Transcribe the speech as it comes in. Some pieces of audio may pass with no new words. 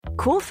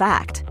Cool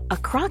fact, a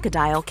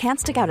crocodile can't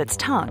stick out its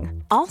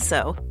tongue.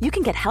 Also, you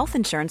can get health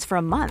insurance for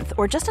a month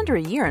or just under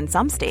a year in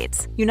some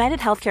states. United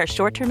Healthcare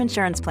short-term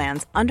insurance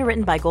plans,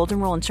 underwritten by Golden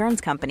Rule Insurance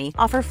Company,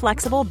 offer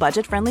flexible,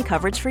 budget-friendly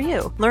coverage for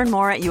you. Learn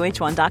more at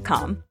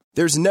uh1.com.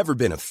 There's never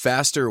been a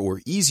faster or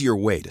easier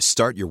way to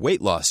start your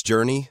weight loss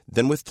journey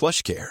than with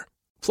PlushCare.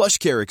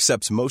 PlushCare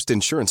accepts most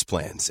insurance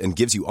plans and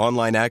gives you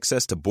online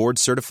access to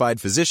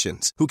board-certified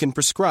physicians who can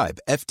prescribe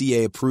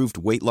FDA-approved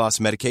weight loss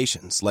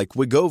medications like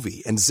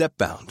Wegovy and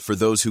Zepbound for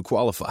those who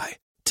qualify.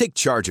 Take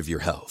charge of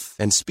your health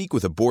and speak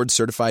with a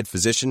board-certified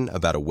physician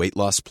about a weight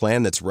loss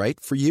plan that's right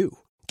for you.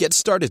 Get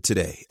started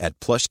today at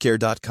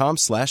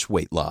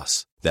plushcare.com/weight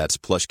loss. That's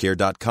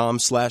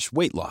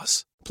plushcare.com/weight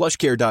loss.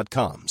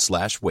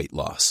 plushcare.com/weight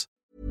loss.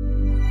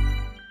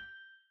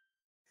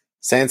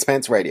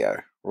 Sanspants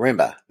Radio.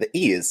 Remember, the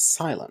E is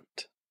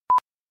silent.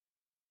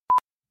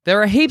 There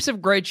are heaps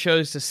of great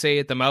shows to see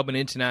at the Melbourne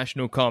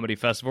International Comedy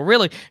Festival.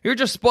 Really, you're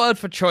just spoiled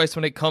for choice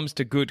when it comes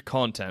to good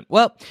content.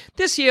 Well,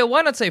 this year,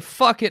 why not say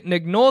fuck it and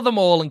ignore them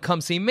all and come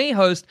see me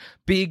host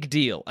Big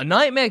Deal, a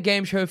nightmare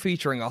game show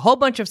featuring a whole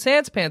bunch of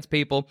Sanspants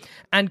people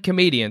and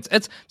comedians.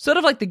 It's sort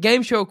of like the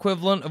game show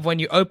equivalent of when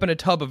you open a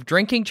tub of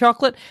drinking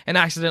chocolate and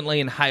accidentally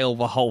inhale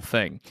the whole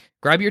thing.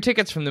 Grab your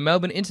tickets from the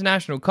Melbourne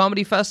International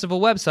Comedy Festival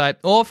website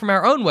or from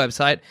our own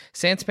website,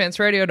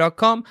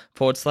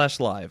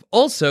 sanspantsradio.com/live.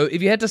 Also,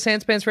 if you head to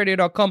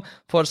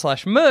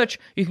sanspantsradio.com/merch,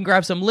 you can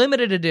grab some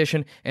limited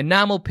edition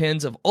enamel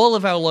pins of all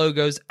of our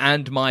logos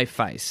and my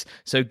face.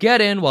 So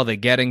get in while the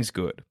getting's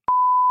good.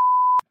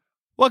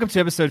 Welcome to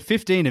episode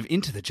 15 of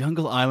Into the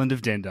Jungle Island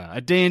of Denda,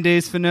 a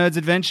D&D's for Nerds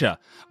adventure.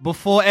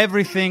 Before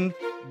everything,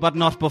 but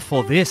not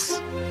before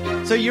this.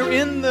 So you're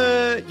in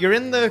the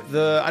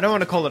I don't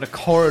want to call it a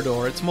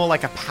corridor. It's more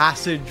like a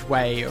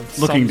passageway of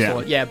Looking some down.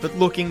 sort. Yeah, but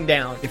looking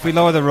down. If we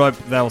lower the rope,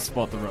 they'll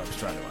spot the rope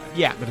straight away.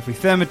 Yeah. But if we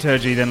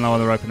thaumaturgy, then lower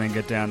the rope and then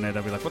get down there,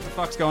 they'll be like, what the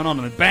fuck's going on?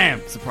 And then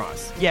bam,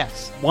 surprise.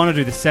 Yes. Want to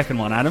do the second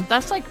one, Adam?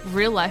 That's like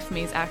real life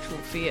me's actual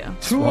fear.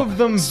 Two of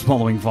them.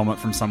 Swallowing vomit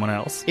from someone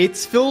else.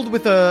 It's filled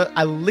with a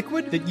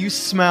liquid that you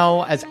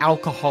smell as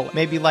alcoholic.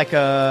 Maybe like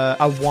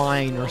a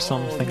wine or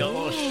something.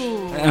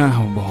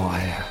 Oh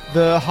boy.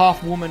 The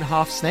half woman,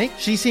 half snake.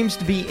 She seems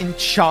to be in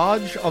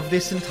charge of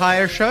this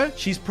entire show.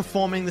 She's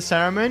performing the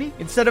ceremony.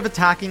 Instead of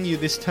attacking you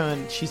this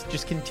turn, she's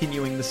just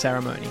continuing the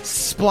ceremony.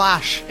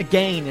 Splash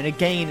again and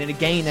again and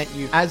again at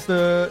you. As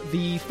the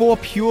four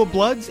pure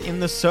bloods in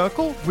the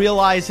circle,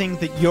 realizing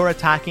that you're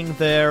attacking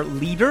their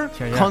leader,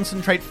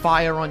 concentrate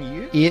fire on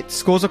you. It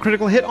scores a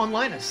critical hit on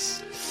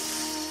Linus.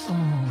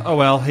 Oh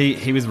well,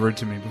 he was rude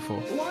to me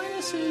before.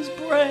 Linus is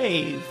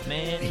brave,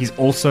 man. He's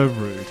also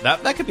rude.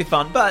 That could be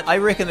fun, but I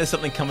reckon there's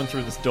something coming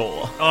through this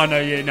door. Oh no,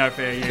 yeah, no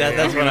fair. Yeah,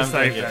 That's what I'm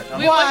thinking.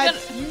 What?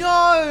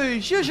 No,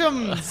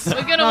 shushums.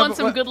 We're gonna want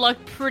some good luck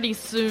pretty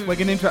soon. We're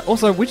gonna interact.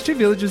 Also, which two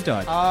villagers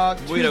died?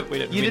 We don't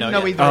You didn't know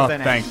know yet. either of their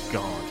thank names.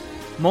 God.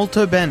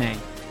 Molto bene.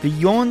 The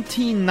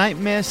Yonti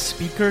Nightmare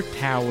Speaker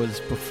towers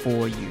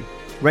before you,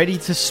 ready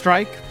to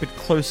strike, but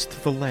close to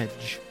the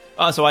ledge.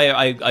 Oh, so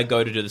I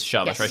go to do this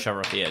shove. Yes. I try to shove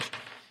her off the edge.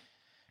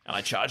 And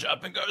I charge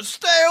up and go,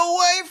 stay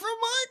away from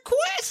my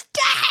quest,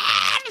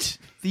 Dad!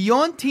 The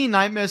Yonti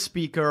Nightmare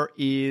Speaker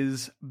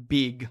is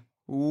big.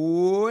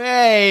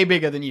 Way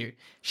bigger than you.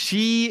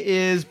 She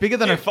is bigger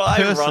than If a I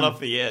person. run off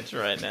the edge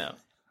right now.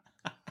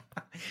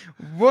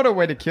 What a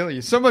way to kill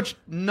you. So much,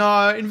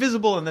 no,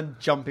 invisible and then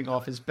jumping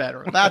off is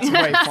better. That's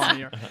way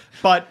funnier.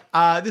 But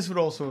this would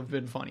also have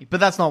been funny. But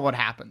that's not what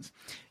happens.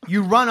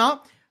 You run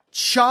up,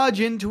 charge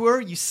into her,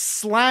 you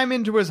slam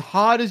into her as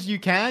hard as you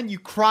can, you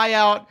cry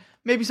out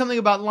maybe something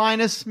about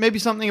Linus, maybe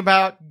something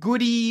about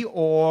Goody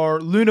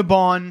or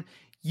Lunabon.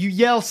 You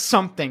yell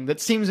something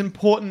that seems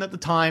important at the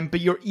time,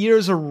 but your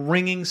ears are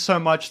ringing so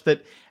much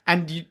that,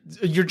 and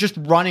you're just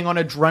running on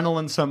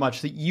adrenaline so much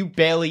that you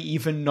barely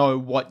even know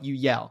what you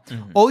yell.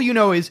 Mm-hmm. All you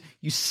know is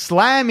you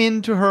slam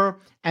into her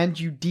and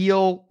you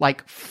deal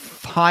like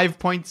 3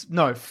 points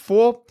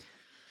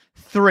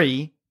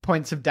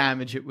of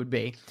damage it would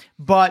be.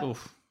 But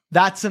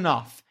that's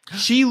enough.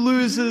 She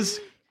loses,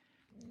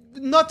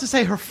 not to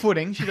say her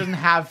footing, she doesn't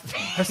have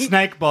A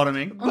snake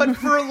bottoming. but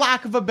for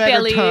lack of a better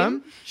Belly.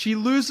 term, she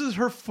loses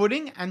her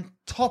footing and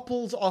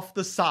topples off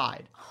the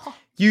side.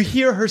 You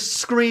hear her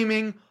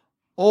screaming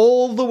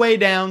all the way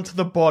down to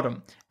the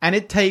bottom, and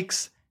it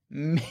takes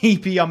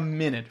maybe a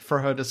minute for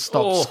her to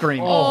stop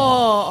screaming.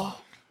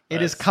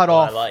 It is cut what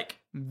I off like.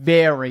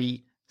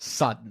 very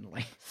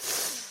suddenly.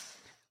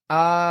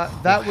 That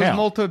was Wow.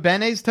 Molto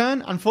Bene's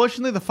turn.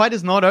 Unfortunately, the fight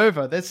is not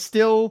over. There's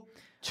still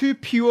 2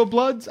 pure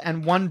bloods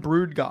and 1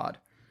 brood guard.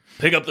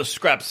 Pick up the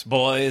scraps,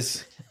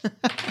 boys.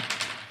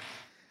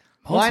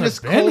 Linus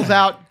calls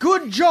out,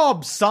 "Good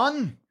job,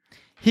 son!"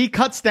 He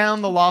cuts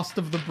down the last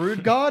of the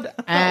brood guard,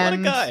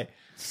 and What a guy.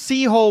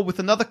 Seahole, with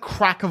another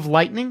crack of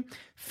lightning,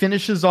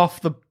 finishes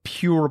off the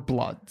pure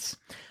bloods.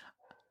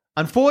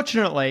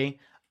 Unfortunately,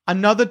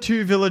 another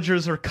 2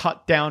 villagers are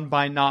cut down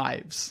by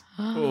knives.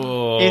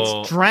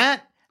 It's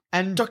Drant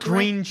and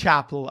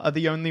Greenchapel are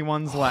the only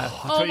ones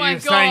left. I thought my you were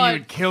saying God. you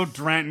would kill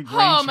Drant and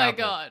Oh my Greenchapel.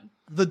 god.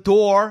 The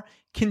door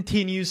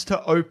continues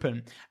to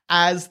open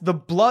as the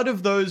blood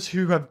of those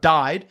who have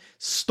died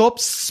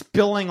stops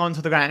spilling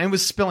onto the ground. And it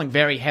was spilling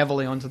very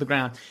heavily onto the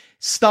ground.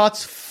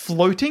 Starts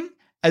floating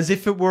as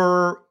if it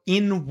were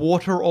in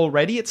water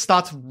already. It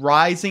starts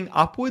rising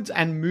upwards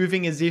and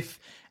moving as if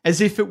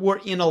it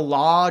were in a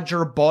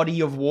larger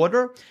body of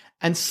water.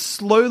 And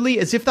slowly,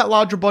 as if that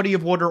larger body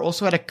of water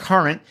also had a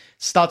current,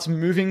 starts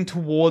moving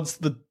towards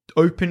the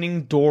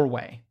opening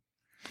doorway.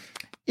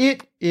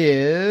 It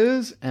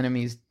is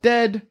enemies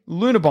dead.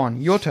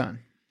 Lunabon, your turn.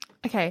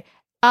 Okay.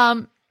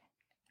 Am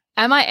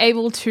I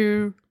able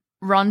to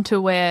run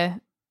to where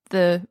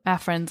our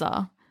friends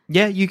are?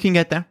 Yeah, you can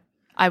get there.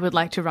 I would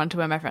like to run to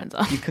where my friends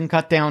are. You can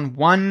cut down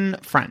one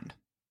friend.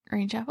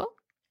 Green Chapel?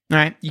 All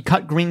right, you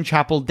cut Green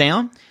Chapel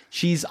down.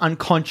 She's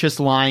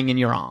unconscious, lying in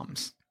your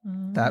arms.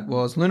 That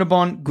was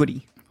Lunabon.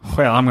 Goody.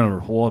 Well, I'm going to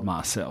reward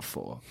myself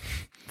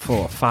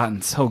for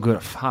fighting so good a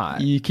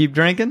fight. You keep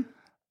drinking.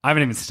 I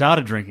haven't even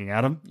started drinking,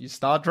 Adam. You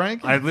start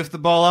drinking. I lift the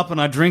bowl up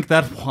and I drink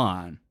that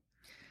wine.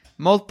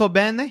 Molto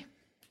bene.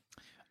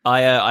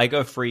 I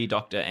go free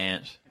Dr.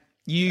 Ant.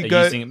 You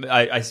go.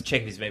 I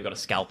check if he's maybe got a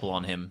scalpel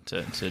on him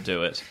to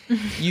do it.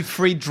 You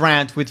free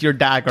Drant with your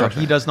dagger.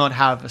 He does not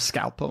have a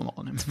scalpel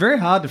on him. It's very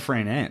hard to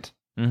free an ant.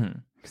 Mm-hmm.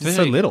 It's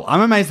so little.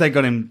 I'm amazed they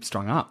got him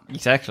strung up.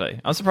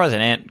 Exactly. I'm surprised an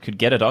ant could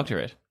get a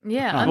doctorate.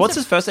 Yeah. What's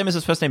his first name? Is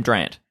his first name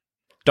Drant?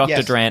 Dr.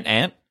 Yes. Drant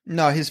Ant?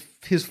 No, his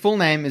full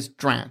name is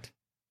Drant.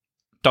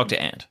 Dr.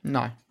 Ant.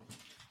 No.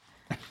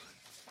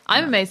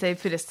 I'm amazed they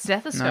fit a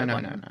stethoscope No.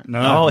 on him.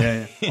 No. Oh.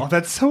 Yeah. Oh,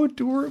 that's so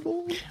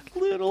adorable.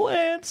 Little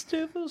ant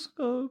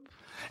stethoscope.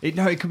 It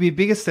could be a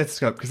bigger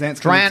stethoscope because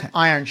ants. Drant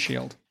Iron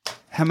Shield.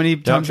 How many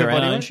times Dr. their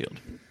body Iron weight? Shield.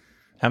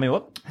 How many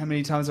what? How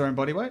many times their own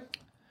body weight?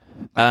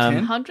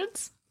 10?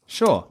 Hundreds?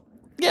 Sure.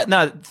 Yeah,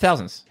 no,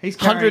 thousands.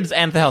 Hundreds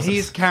and thousands.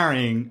 He's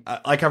carrying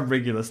like a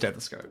regular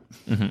stethoscope.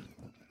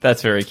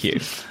 That's very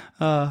cute.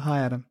 Hi,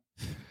 Adam.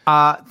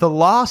 The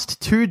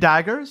last two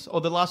daggers,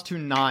 or the last two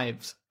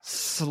knives,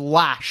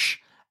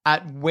 slash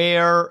at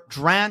where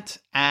Drant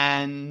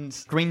and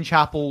Green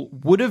Chapel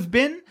would have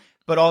been,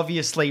 but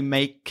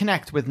obviously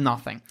connect with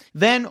nothing.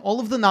 Then all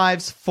of the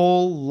knives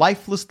fall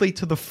lifelessly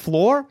to the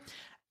floor,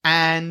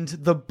 and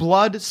the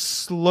blood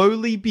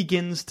slowly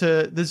begins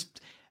to...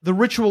 The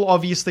ritual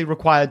obviously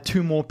required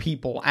 2 more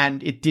people,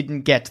 and it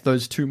didn't get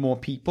those 2 more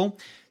people.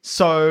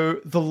 So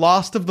the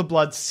last of the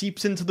blood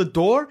seeps into the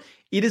door.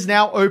 It is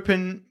now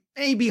open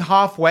maybe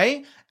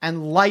halfway,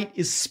 and light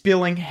is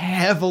spilling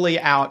heavily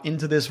out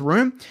into this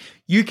room.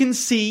 You can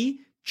see,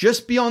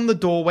 just beyond the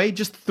doorway,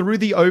 just through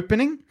the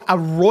opening, a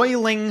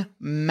roiling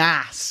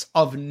mass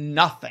of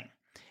nothing.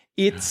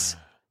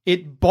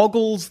 It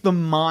boggles the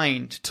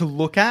mind to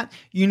look at.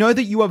 You know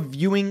that you are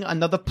viewing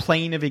another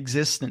plane of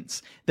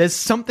existence. There's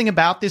something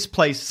about this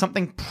place,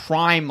 something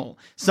primal,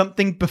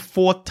 something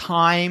before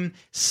time,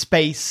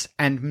 space,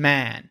 and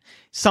man.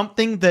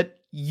 Something that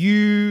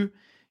you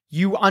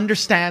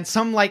understand,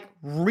 some like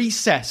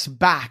recess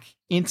back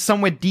in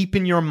somewhere deep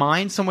in your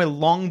mind, somewhere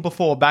long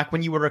before, back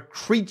when you were a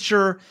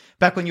creature,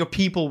 back when your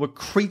people were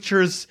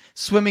creatures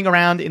swimming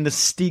around in the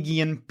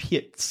Stygian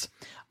pits.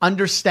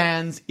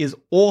 Understands is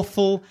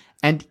awful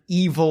and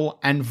evil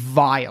and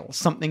vile,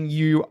 something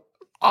you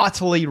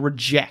utterly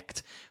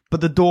reject.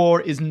 But the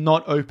door is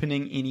not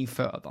opening any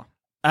further.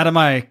 Adam,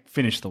 I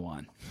finished the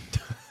wine.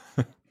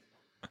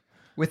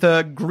 With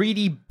a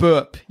greedy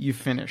burp, you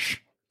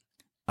finish.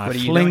 I What are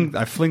you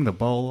doing? fling the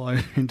bowl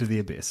into the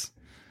abyss.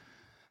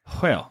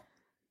 Well,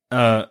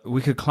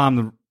 we could climb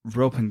the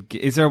rope and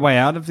is there a way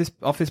out of this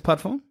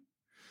platform?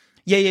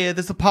 Yeah,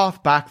 there's a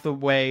path back the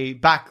way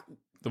way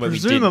we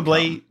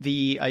presumably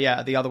the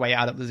other way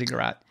out of the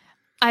ziggurat.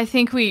 I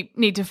think we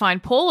need to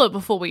find Paula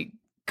before we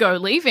go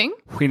leaving.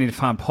 We need to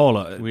find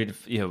Paula. We need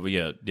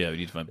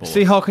to find Paula.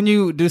 Seahawk, can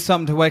you do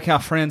something to wake our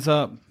friends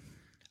up?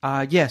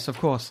 Yes, of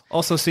course.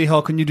 Also,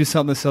 Seahawk, can you do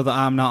something so that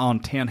I'm not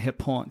on 10 hit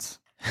points?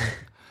 You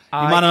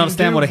might can not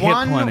understand do what a hit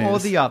one point is. or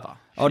the other.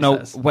 Oh, she no,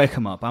 says. wake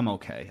him up. I'm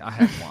okay. I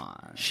have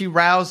wine. She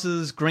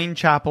rouses Green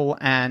Chapel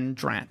and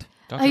Drant.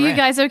 Are you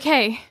guys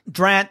okay?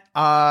 Drant,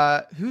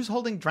 who's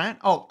holding Drant?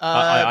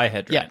 I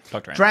had Drant. Yeah,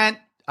 Dr. Drant.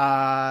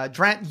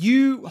 Drant,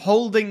 you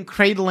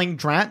cradling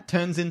Drant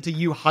turns into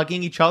you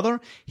hugging each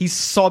other. He's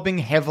sobbing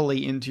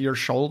heavily into your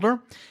shoulder.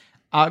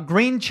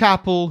 Green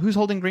Chapel, who's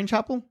holding Green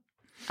Chapel?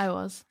 I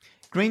was.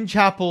 Green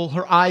Chapel,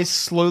 her eyes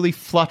slowly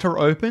flutter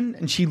open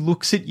and she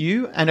looks at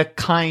you and a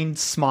kind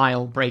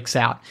smile breaks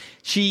out.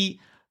 She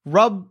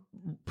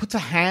puts a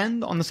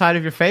hand on the side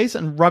of your face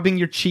and rubbing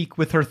your cheek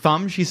with her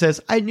thumb, she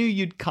says, I knew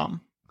you'd come.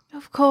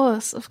 Of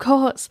course.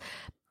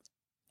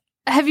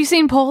 Have you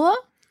seen Paula?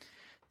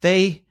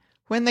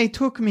 When they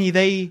took me,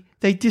 they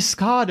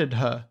discarded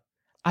her.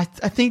 I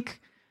think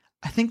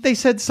they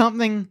said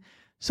something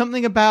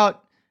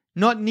about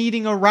not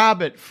needing a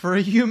rabbit for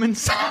a human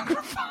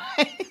sacrifice.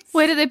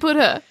 Where did they put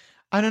her?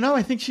 I don't know.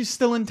 I think she's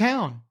still in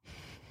town.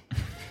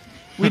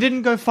 We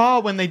didn't go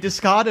far when they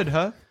discarded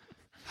her.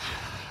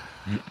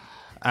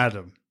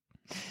 Adam.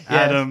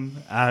 Yes.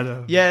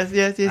 Adam. Yes.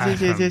 Yes. Adam.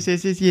 Yes.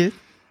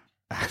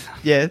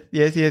 Adam.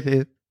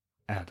 Yes.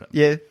 Adam.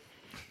 Yes.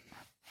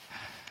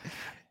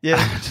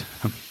 Yeah.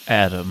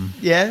 Adam.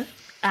 Yeah.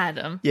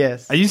 Adam.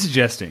 Yes. Are you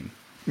suggesting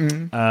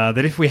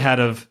that if we had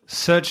have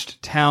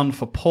searched town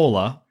for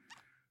Paula,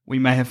 we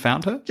may have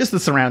found her? Just the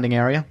surrounding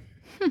area.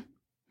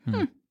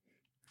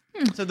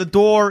 So the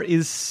door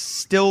is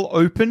still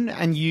open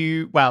and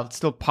it's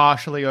still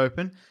partially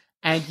open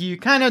and you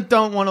kind of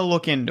don't want to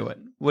look into it.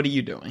 What are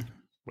you doing?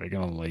 We're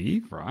going to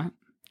leave, right?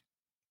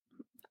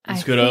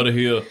 Let's get out of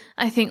here.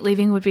 I think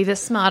leaving would be the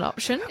smart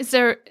option. Is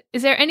there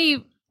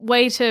any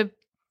way to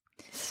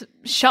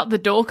shut the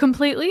door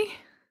completely?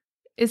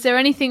 Is there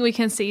anything we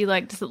can see?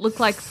 Like, does it look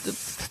like the...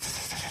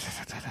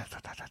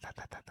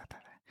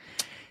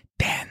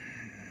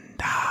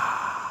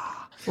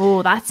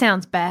 Oh, that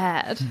sounds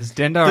bad. Is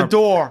Dendar The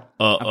door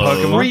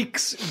Pokemon?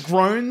 creaks,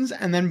 groans,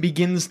 and then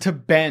begins to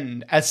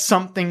bend as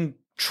something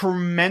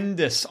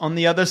tremendous on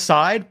the other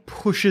side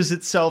pushes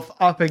itself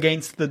up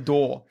against the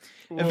door.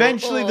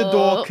 Eventually, the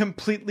door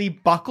completely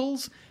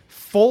buckles,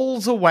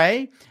 falls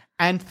away,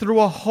 and through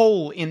a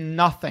hole in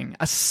nothing,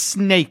 a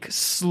snake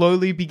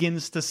slowly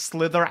begins to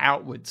slither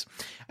outwards.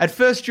 At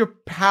first, you're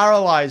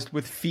paralyzed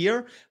with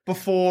fear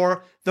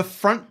before the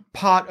front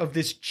part of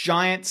this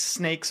giant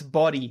snake's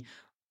body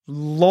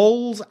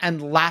lolls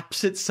and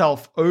laps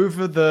itself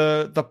over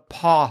the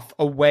path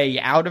away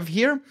out of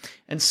here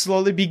and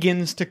slowly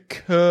begins to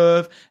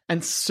curve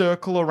and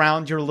circle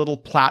around your little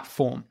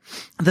platform.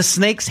 The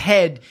snake's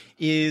head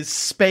is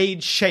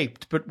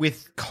spade-shaped, but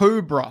with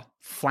cobra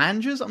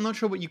flanges, I'm not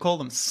sure what you call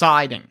them,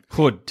 siding.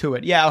 Hood. To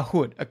it. Yeah, a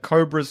hood, a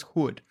cobra's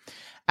hood.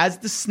 As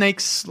the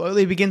snake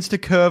slowly begins to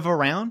curve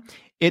around,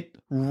 it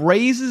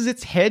raises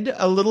its head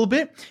a little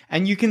bit,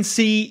 and you can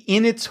see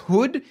in its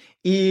hood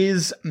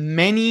is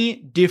many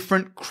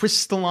different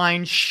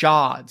crystalline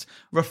shards,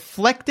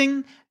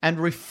 reflecting and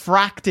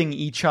refracting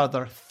each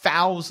other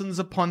thousands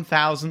upon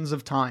thousands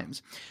of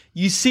times.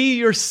 You see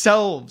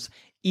yourselves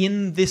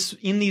in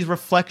these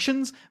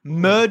reflections,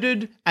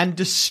 murdered and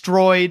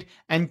destroyed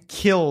and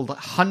killed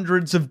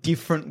hundreds of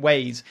different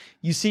ways.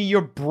 You see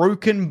your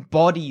broken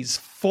bodies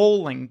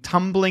falling,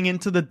 tumbling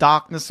into the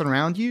darkness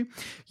around you.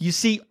 You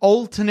see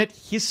alternate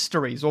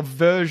histories or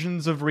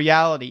versions of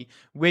reality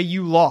where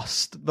you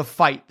lost the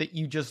fight that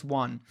you just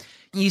won.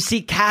 You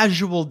see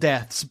casual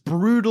deaths,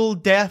 brutal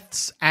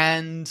deaths,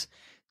 and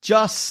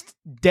just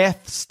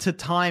deaths to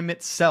time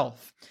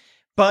itself.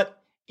 But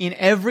in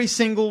every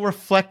single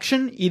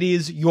reflection, it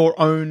is your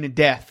own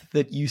death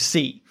that you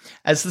see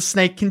as the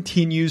snake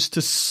continues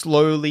to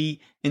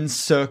slowly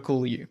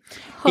encircle you.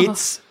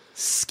 Its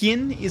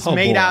skin is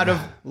made out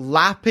of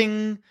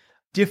lapping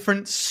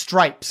different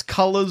stripes,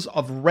 colors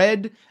of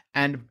red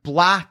and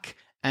black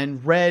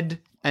and red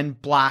and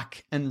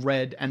black and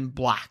red and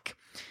black.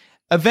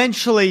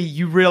 Eventually,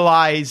 you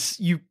realize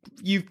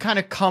you've kind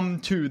of come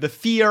to. The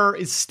fear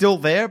is still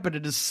there, but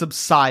it has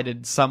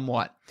subsided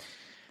somewhat.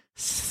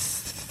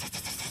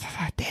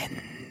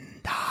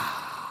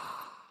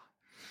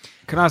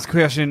 Can I ask a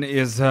question?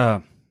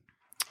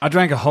 I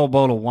drank a whole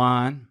bowl of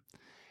wine.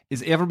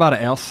 Is everybody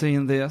else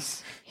seeing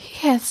this?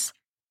 Yes.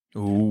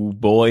 Oh,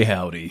 boy,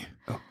 howdy.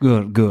 Oh,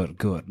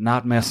 good.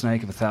 Nightmare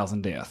snake of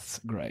 1,000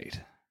 deaths.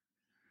 Great.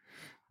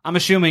 I'm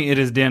assuming it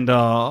is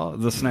Dendar,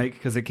 the snake,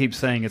 because it keeps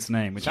saying its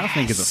name, which I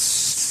think is a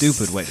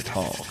stupid way to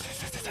talk.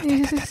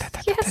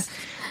 Yes.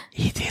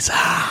 It is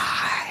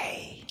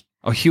I.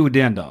 Oh, Hugh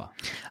Dendar.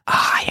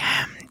 I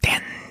am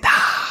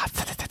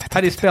Dendar. How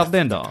do you spell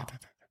Dendar?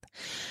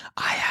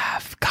 I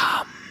have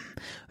come,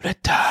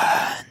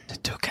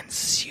 returned to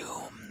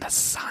consume the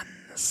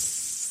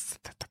suns.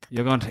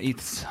 You're going to eat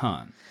the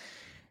sun.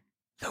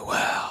 The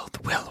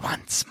world will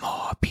once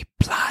more be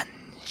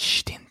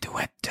plunged into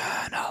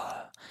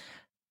eternal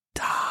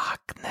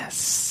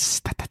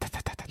darkness.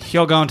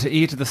 You're going to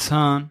eat the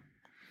sun?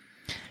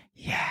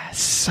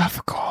 Yes,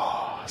 of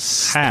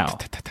course. How?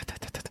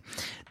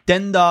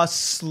 Dendar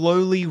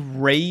slowly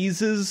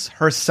raises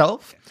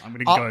herself I'm going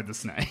to go the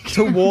snake.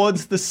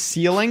 towards the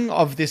ceiling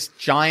of this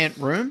giant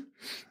room.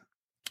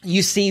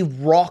 You see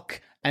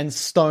rock and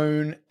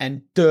stone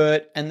and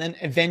dirt, and then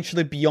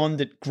eventually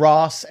beyond it,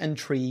 grass and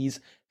trees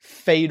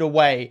fade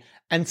away,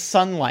 and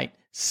sunlight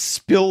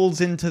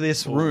spills into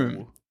this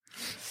room.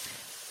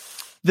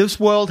 This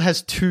world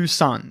has two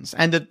suns,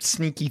 and a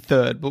sneaky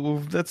third,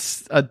 but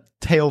that's a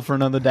tale for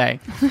another day.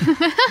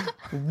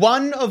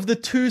 One of the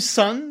two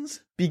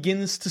suns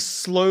begins to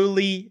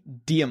slowly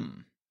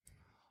dim.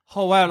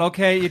 Oh, well,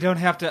 okay, you don't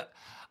have to...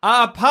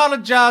 I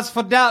apologize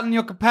for doubting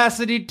your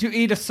capacity to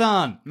eat a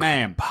sun,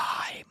 ma'am.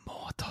 By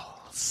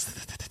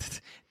mortals.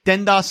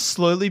 Dendar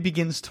slowly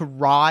begins to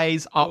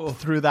rise up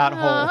through that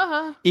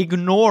hole,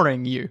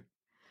 ignoring you.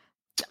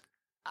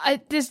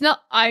 There's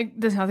nothing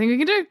we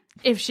can do.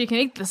 If she can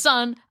eat the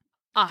sun,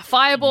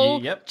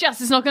 fireball just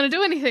is not going to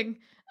do anything.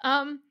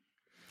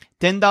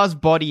 Dendar's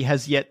body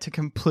has yet to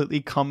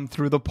completely come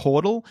through the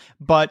portal,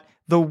 but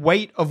the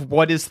weight of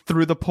what is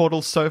through the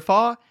portal so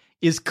far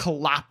is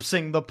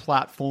collapsing the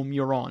platform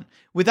you're on.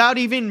 Without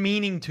even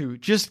meaning to,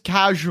 just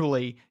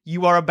casually,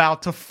 you are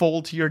about to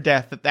fall to your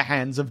death at the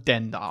hands of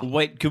Dendar.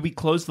 Wait, could we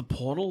close the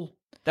portal?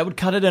 That would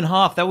cut it in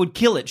half. That would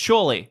kill it,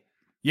 surely.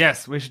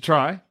 Yes, we should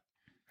try.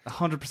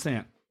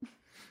 100%.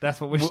 That's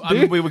what we should I do.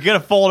 mean, we were going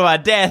to fall to our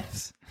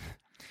deaths.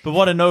 But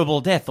what a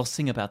noble death. I'll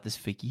sing about this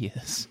for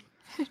years.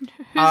 Who's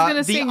going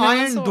to The sing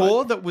iron Sword?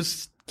 door that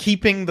was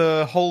keeping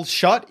the hole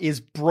shut is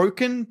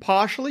broken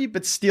partially,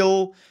 but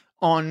still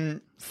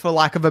on, for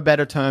lack of a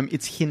better term,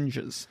 its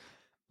hinges.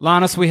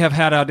 Linus, we have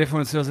had our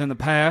differences in the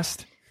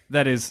past.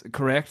 That is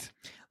correct.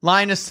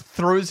 Linus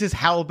throws his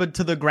halberd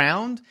to the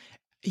ground.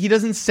 He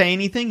doesn't say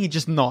anything, he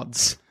just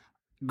nods.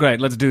 Great,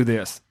 let's do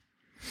this.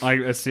 I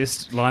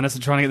assist Linus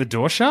in trying to get the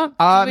door shut.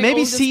 we Maybe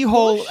all just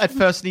Seahole push? at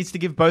first needs to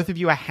give both of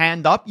you a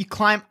hand up. You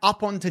climb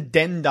up onto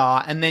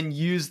Dendar and then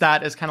use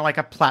that as kind of like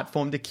a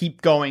platform to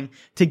keep going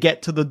to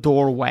get to the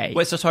doorway.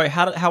 Wait, so sorry,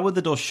 how would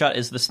the door shut?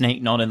 Is the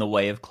snake not in the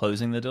way of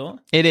closing the door?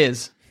 It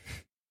is.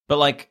 But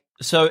like,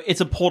 so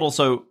it's a portal,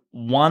 so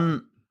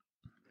one...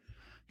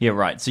 Yeah,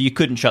 right. So you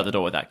couldn't shut the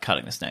door without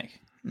cutting the snake.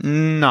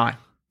 No,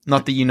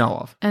 not that you know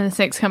of. And the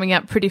snake's coming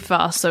out pretty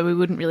fast, so we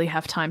wouldn't really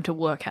have time to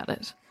work at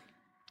it.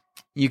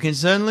 You can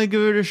certainly give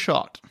it a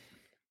shot.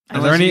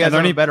 Are there Unless you any? guys Are there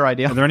have any a better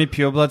idea? Are there any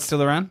purebloods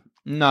still around?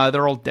 No,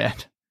 they're all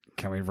dead.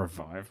 Can we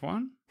revive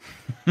one?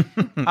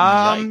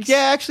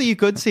 Yeah, actually, you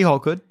could.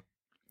 Seahole could.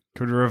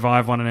 Could we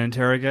revive one and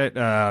interrogate?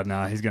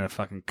 No, he's gonna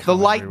fucking. The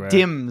come light everywhere.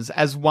 dims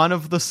as one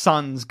of the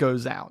suns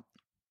goes out.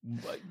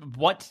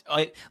 What?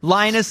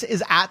 Linus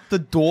is at the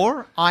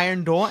door,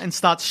 iron door, and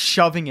starts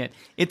shoving it.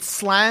 It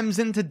slams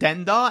into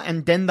Dendar,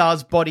 and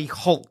Dendar's body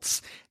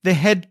halts. The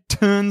head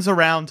turns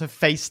around to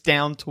face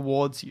down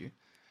towards you.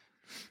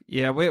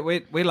 Yeah, we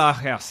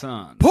like our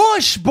son.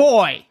 Push,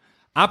 boy!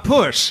 I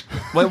push.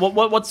 Wait, what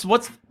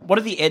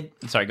are the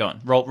Sorry, go on.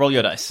 Roll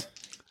your dice.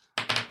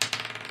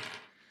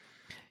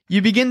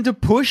 You begin to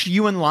push,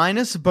 you and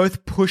Linus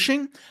both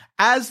pushing.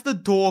 As the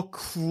door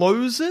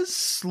closes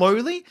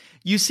slowly,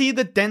 you see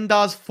that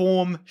Dendar's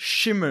form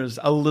shimmers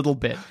a little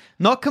bit.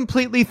 Not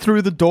completely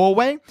through the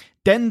doorway.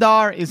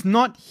 Dendar is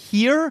not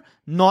here,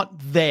 not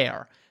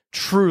there.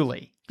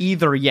 Truly.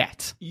 Either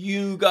yet.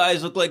 You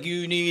guys look like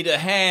you need a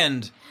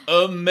hand.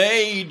 A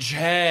mage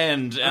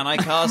hand. And I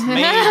cast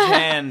mage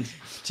hand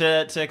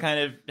to kind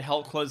of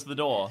help close the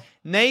door.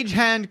 Mage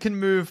Hand can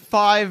move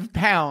 5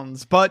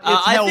 pounds, but it's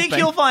I helping. think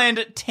you'll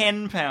find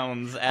 10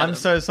 pounds. I'm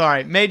so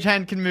sorry. Mage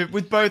Hand can move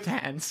with both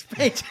hands.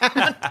 Mage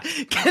Hand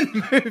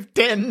can move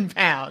 10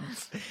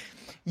 pounds.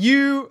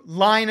 You,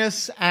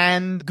 Linus,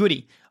 and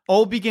Goody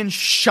all begin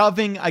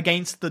shoving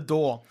against the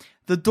door.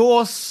 The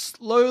door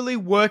slowly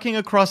working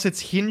across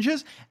its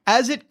hinges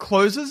as it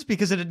closes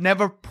because it had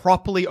never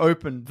properly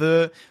opened.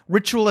 The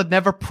ritual had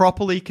never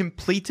properly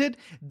completed.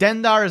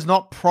 Dendar is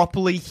not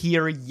properly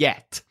here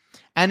yet.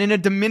 And in a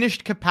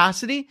diminished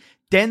capacity,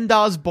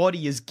 Dendar's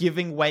body is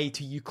giving way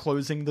to you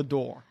closing the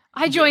door.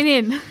 I join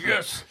in.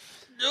 Yes.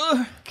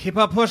 Keep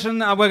up pushing.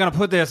 We're gonna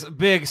put this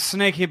big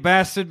snaky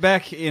bastard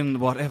back in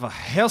whatever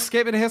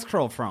hellscape it has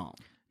crawled from.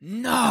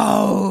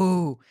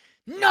 No!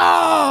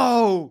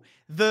 No!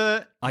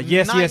 The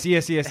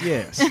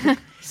Yes.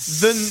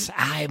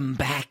 I'm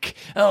back.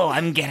 Oh,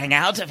 I'm getting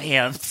out of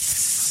here.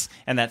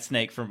 And that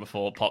snake from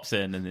before pops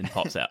in and then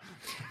pops out.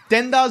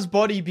 Dendar's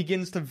body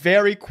begins to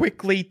very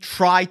quickly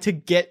try to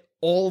get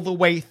all the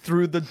way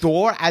through the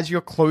door as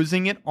you're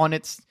closing it on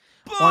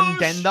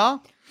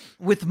Dendar.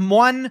 With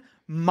one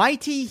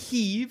mighty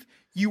heave,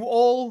 you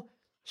all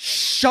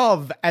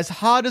shove as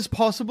hard as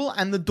possible,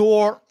 and the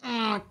door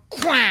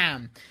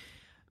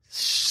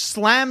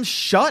slams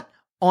shut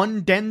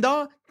on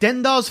Dendar.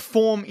 Dendar's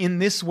form in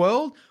this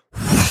world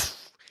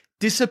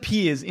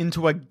disappears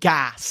into a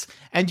gas,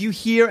 and you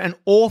hear an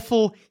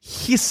awful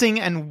hissing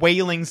and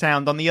wailing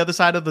sound on the other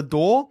side of the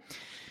door.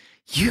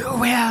 You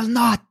will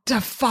not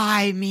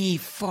defy me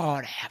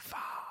forever.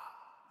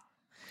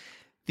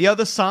 The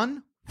other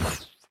sun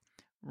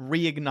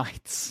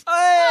reignites.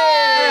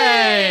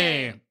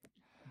 Hey!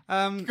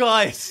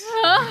 Guys,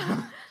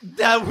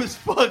 that was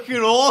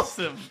fucking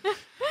awesome.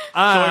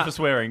 Sorry for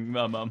swearing,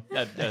 Mum.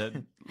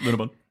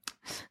 Little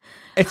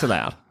It's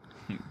allowed.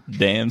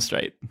 Damn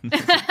straight.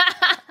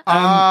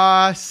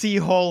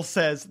 Seahole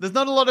says, there's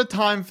not a lot of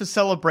time for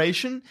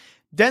celebration.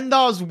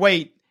 Dendar's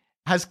weight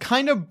has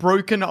kind of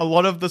broken a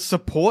lot of the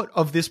support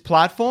of this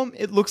platform.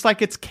 It looks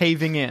like it's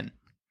caving in.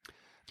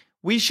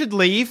 We should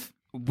leave.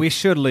 We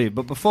should leave,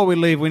 but before we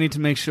leave, we need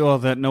to make sure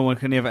that no one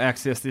can ever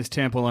access this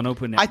temple and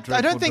open it.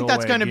 I don't think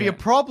that's going to be a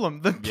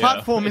problem. The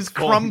platform is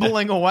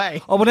crumbling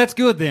away. Oh, well, that's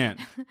good then.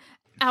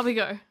 Out we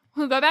go.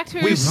 We'll go back to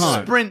We his...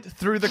 sprint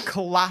through the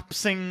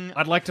collapsing...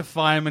 I'd like to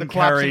fireman The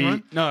collapsing carry...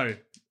 room? No.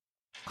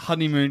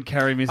 Honeymoon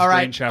carry Miss All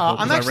right, Greenchapel.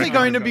 I'm actually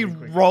going to be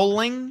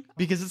rolling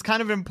because it's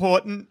kind of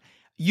important.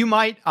 You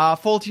might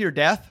fall to your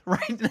death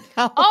right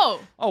now.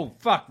 Oh,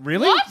 fuck,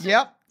 really? What?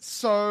 Yep.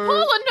 So... Paula,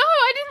 no,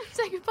 I didn't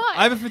say goodbye.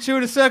 I have a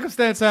fortuitous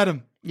circumstance,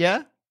 Adam.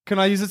 Yeah? Can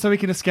I use it so we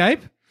can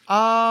escape?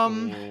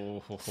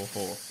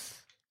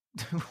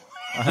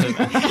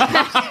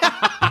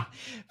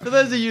 For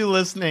those of you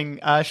listening,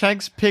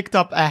 Shanks picked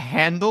up a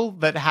handle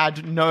that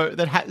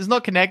is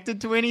not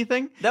connected to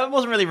anything. That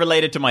wasn't really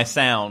related to my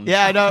sound.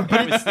 Yeah, I know,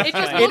 but It just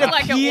it looked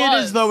like it appeared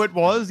was. as though it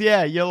was.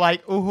 Yeah, you're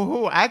like,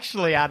 ooh,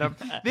 actually, Adam,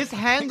 this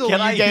handle Can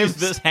you I gave use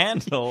this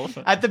handle?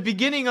 at the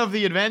beginning of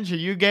the adventure,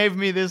 you gave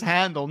me this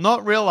handle,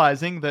 not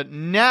realizing that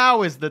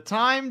now is the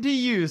time to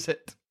use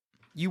it.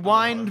 You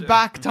wind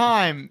back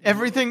time.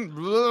 Everything,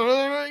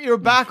 you're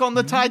back on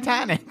the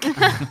Titanic.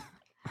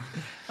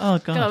 Oh,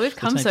 God. God, we've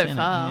come so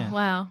far.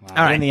 Wow. All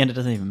right. In the end, it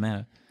doesn't even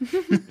matter.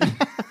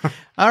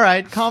 All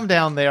right, calm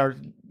down there,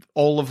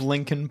 all of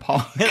Lincoln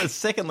Park. The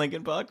second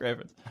Linkin Park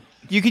reference.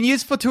 You can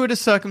use fortuitous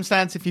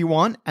circumstance if you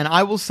want, and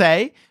I will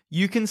say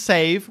you can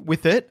save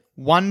with it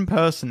one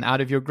person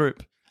out of your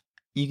group.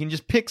 You can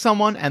just pick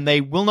someone, and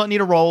they will not need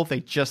a roll.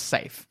 They just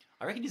save.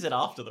 I reckon use it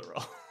after the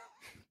roll.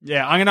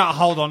 Yeah, I'm gonna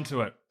hold on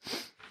to it.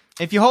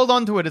 If you hold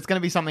on to it, it's going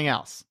to be something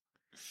else.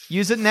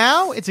 Use it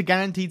now. It's a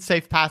guaranteed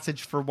safe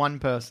passage for one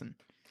person.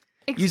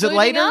 Use it Excluding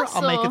later. us,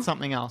 I'll make or- it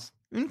something else,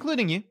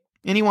 including you.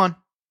 Anyone.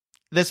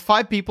 There's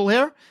 5 people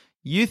here.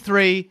 You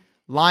 3,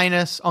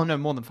 Linus. Oh, no,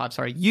 more than 5.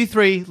 Sorry. You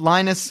 3,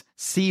 Linus,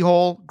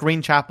 Seahall,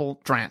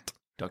 Greenchapel, Drant.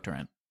 Dr.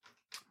 Ant.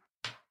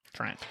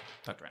 Drant.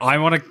 Dr. Ant. I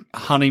want to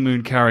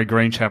honeymoon carry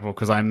Greenchapel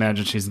because I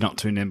imagine she's not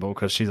too nimble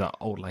because she's an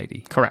old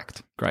lady.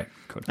 Correct. Great,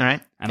 good. All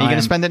right. And Are you I going am-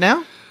 to spend it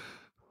now?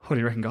 What do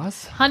you reckon,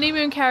 guys?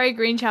 Honeymoon carry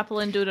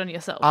Greenchapel and do it on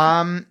yourself.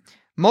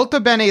 Molto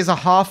Bene is a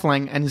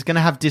halfling and is going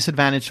to have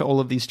disadvantage to all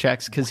of these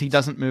checks because he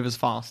doesn't move as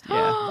fast.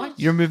 Yeah.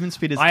 Your movement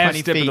speed is I 20 have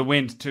step feet. of the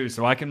wind too,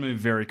 so I can move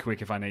very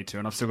quick if I need to,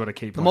 and I've still got to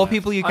keep. The more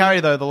people you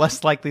carry, though, the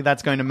less likely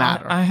that's going to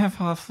matter. I have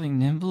halfling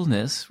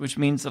nimbleness, which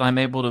means that I'm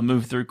able to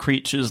move through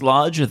creatures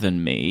larger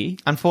than me.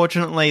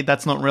 Unfortunately,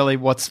 that's not really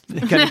what's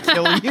going to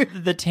kill you.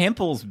 The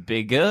temple's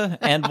bigger,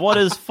 and what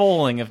is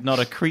falling if not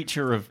a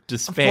creature of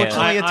despair?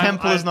 Unfortunately, a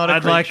temple is not a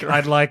creature.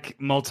 I'd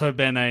like Molto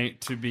Bene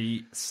to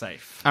be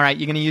safe. All right,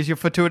 you're going to use your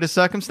fortuitous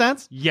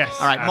circumstance? Yes.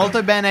 All right,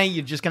 Molto Bene,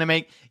 you're just going to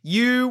make...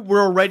 You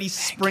were already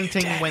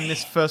sprinting when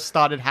this first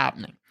started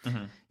happening.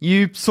 Mm-hmm.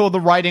 You saw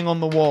the writing on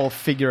the wall,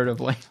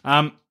 figuratively.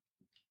 I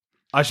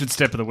should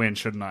step of the wind,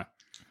 shouldn't I?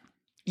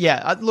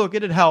 Yeah, look,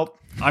 it'd help.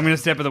 I'm going to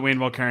step of the wind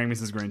while carrying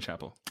Mrs.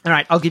 Greenchapel. All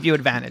right, I'll give you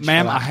advantage.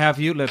 Ma'am, for I that. have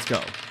you. Let's go.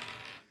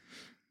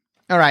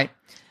 All right.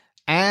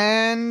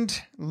 And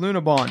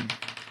Lunabon.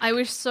 I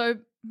wish so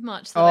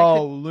much that I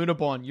Oh, could...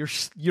 Lunabon,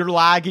 you're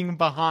lagging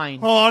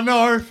behind. Oh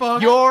no!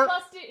 Fuck. You're...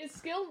 Plus is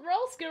skill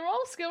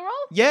roll?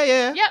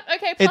 Yeah. Yep,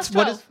 okay, plus It's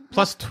what 12. is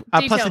plus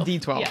a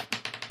D12.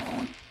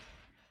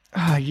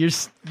 Yeah.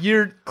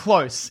 You're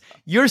close.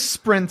 You're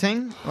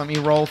sprinting. Let me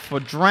roll for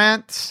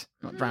Drant.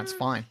 No, Drant's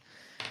fine.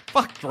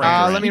 Fuck.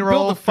 Dragon. Let me You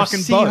roll built the for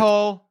fucking boat.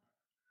 Seahole.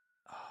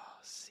 Oh,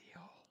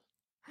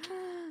 Seahole.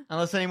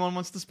 Unless anyone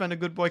wants to spend a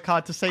good boy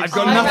card to save. I've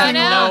got Oh, nothing. right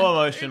now. No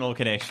emotional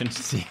connection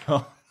to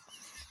Seal.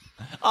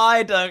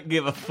 I don't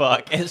give a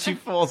fuck. As she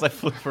falls, I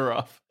flip her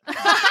off.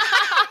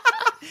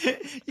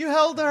 You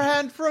held her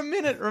hand for a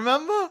minute,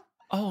 remember?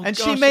 Oh, And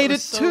gosh, she made that was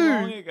it so too.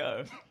 long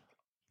ago.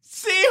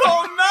 Seal,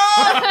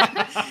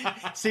 no!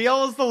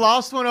 Seal is the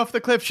last one off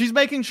the cliff. She's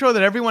making sure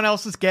that everyone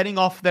else is getting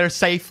off there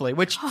safely,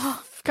 which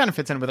kind of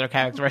fits in with her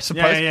character, I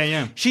suppose.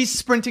 Yeah. She's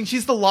sprinting.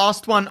 She's the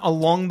last one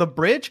along the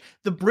bridge.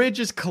 The bridge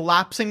is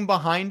collapsing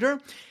behind her.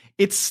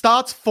 It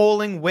starts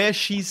falling where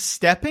she's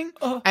stepping.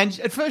 And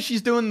at first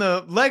she's doing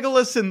the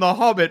Legolas in The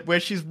Hobbit where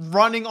she's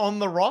running on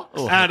the rocks.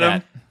 Oh, Adam.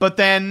 that. But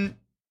then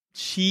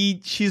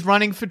she's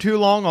running for too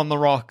long on the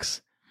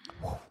rocks.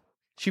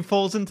 She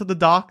falls into the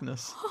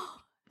darkness.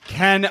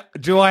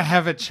 Do I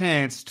have a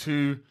chance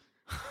to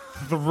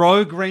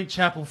throw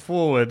Greenchapel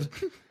forward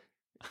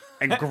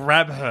and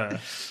grab her?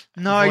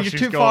 No, before you're she's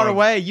too far gone?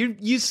 away.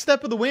 You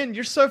step of the wind.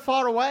 You're so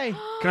far away.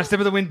 Can I step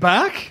of the wind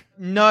back?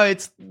 No,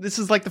 this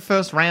is like the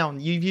first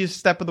round. You've used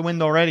step of the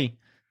wind already.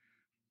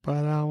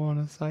 But I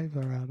want to save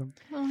her, Adam.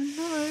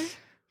 Oh,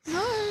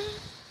 no.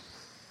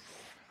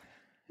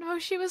 No,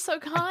 she was so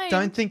kind.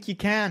 Don't think you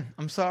can.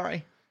 I'm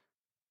sorry.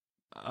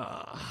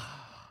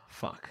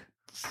 Fuck.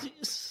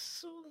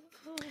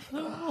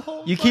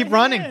 You keep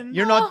running.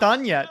 You're not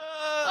done yet.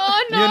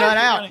 Oh, no. You're not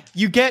out.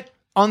 You get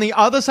on the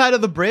other side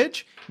of the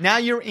bridge. Now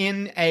you're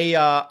in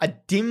a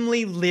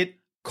dimly lit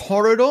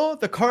corridor.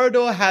 The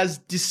corridor has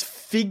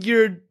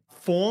disfigured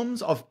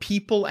forms of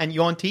people and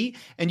Yuan-Ti,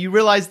 and you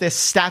realize they're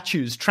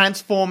statues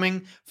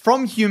transforming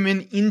from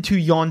human into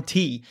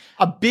Yuan-Ti.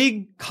 A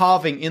big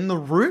carving in the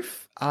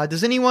roof.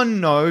 Does anyone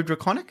know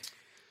Draconic?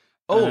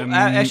 Oh,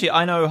 actually,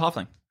 I know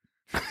Halfling.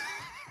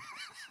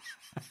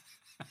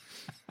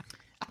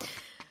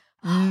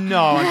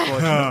 No,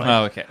 unfortunately.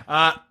 Oh, okay.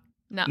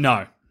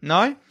 No.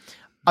 No?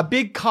 A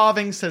big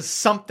carving says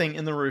something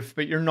in the roof,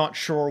 but you're not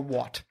sure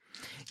what.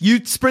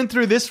 You sprint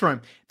through this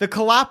room.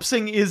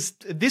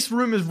 This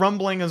room is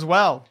rumbling as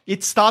well.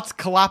 It starts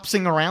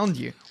collapsing around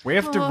you. We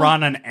have to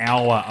run an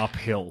hour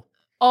uphill.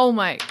 Oh,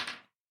 my.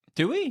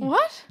 Do we?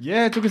 What?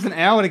 Yeah, it took us an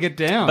hour to get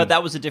down. But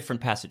that was a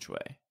different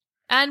passageway.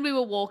 And we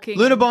were walking.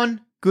 Lunabon,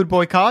 good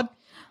boy card.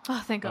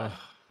 Oh, thank God.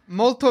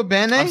 Molto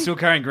bene. I'm still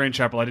carrying Green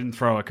Chapel. I didn't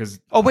throw her because...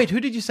 Oh, wait, who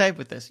did you save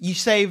with this? You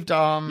saved,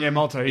 Yeah,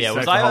 Molto. He Yeah, saved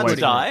was the I whole about way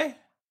to die?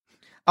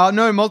 Oh,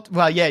 no,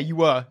 well, yeah, you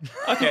were.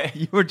 Okay.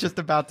 You were just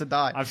about to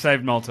die. I've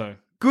saved Molto.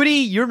 Goody,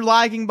 you're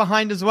lagging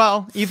behind as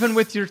well, even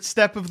with your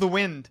Step of the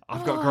Wind.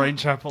 I've got Green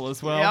Chapel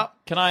as well. Yep.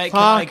 Can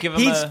I give him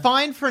He's a...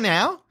 fine for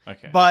now,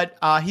 Okay. but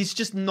he's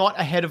just not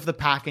ahead of the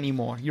pack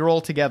anymore. You're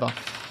all together.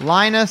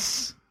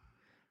 Linus,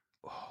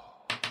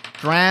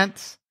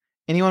 Grant.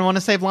 Anyone want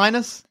to save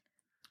Linus?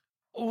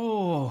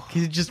 Oh,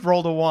 He just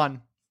rolled a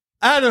 1.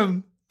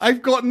 Adam,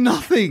 I've got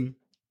nothing.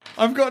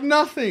 I've got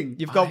nothing.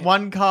 You've got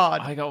one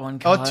card. I got one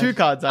Oh, card. 2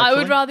 cards, actually. I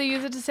would rather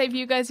use it to save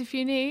you guys if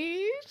you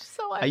need.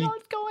 So I'm you-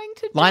 not going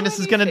to. Linus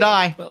is going to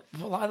die.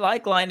 Well, I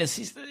like Linus.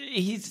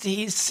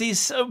 He's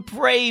so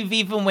brave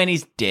even when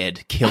he's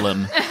dead. Kill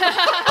him.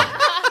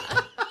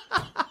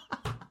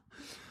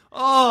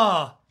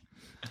 Oh,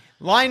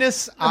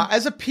 Linus,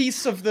 as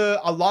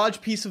a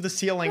large piece of the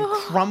ceiling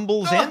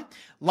crumbles in,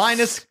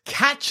 Linus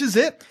catches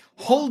it,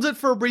 holds it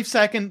for a brief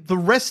second. The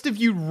rest of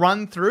you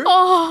run through.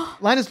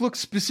 Linus looks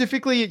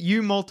specifically at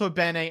you, Molto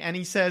Bene, and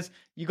he says,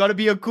 "You got to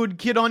be a good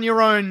kid on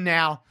your own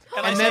now."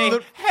 And then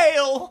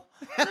hail.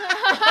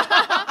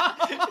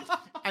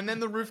 and then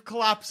the roof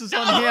collapses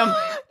on him.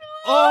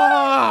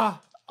 oh!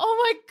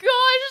 Oh my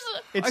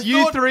gosh! It's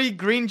you three,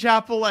 Green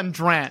Chapel, and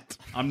Drant.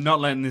 I'm not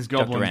letting this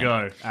goblin Dr.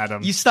 go,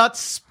 Adam. You start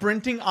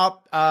sprinting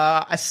up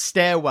a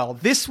stairwell.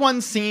 This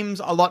one seems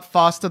a lot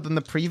faster than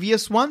the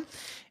previous one.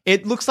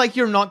 It looks like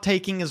you're not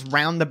taking as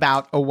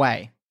roundabout a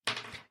way.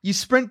 You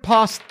sprint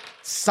past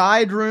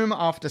side room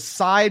after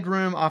side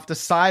room after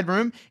side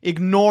room,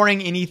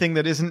 ignoring anything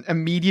that isn't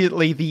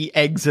immediately the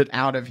exit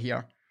out of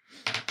here.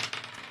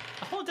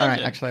 All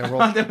right, actually, I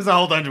rolled. there was a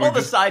whole dungeon. All with the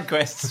just- side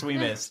quests we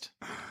missed.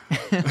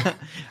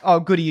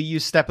 Oh, goody, you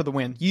use Step of the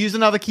Wind. You use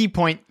another key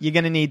point. You're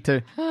going to need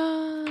to.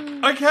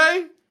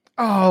 Okay.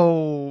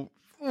 Oh,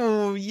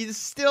 you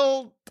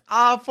still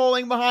are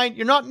falling behind.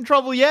 You're not in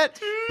trouble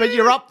yet, but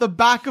you're up the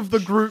back of the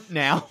group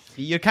now.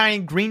 You're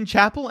carrying Green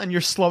Chapel and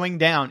you're slowing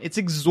down. It's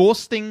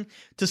exhausting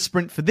to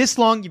sprint for this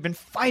long. You've been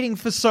fighting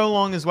for so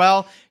long as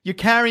well. You're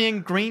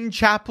carrying Green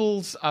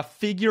Chapel's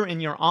figure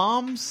in your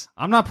arms.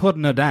 I'm not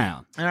putting her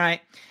down. All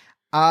right.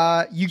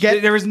 You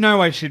get. There is no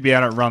way she'd be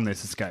able to run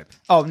this escape.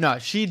 Oh no,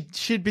 she'd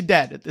be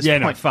dead at this Yeah,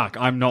 point. no, fuck.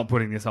 I'm not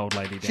putting this old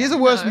lady down. She has a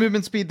worse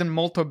movement speed than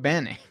Molto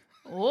Bene.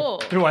 Whoa.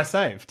 Who I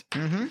saved.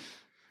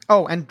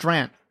 Oh, and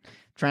Drant.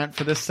 Drant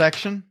for this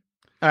section.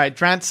 All right,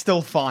 Drant's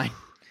still fine.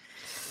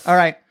 All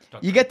right,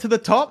 you get to the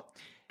top.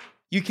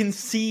 You can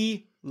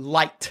see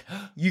light.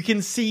 You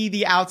can see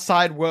the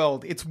outside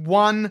world. It's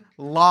one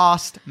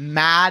last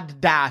mad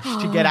dash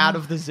to get out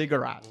of the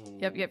ziggurat.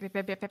 Yep.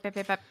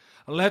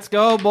 Let's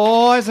go,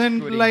 boys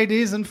and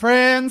ladies and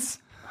friends.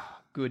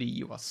 Goody,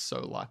 you are so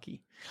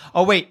lucky.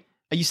 Oh, wait.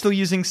 Are you still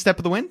using Step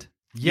of the Wind?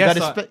 Yes,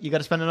 You got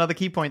to spend another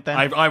key point then.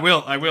 I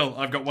will.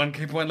 I've got one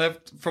key point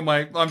left from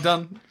my... I'm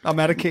done. I'm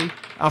out of key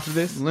after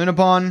this.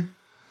 Lunabon.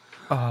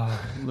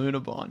 Oh,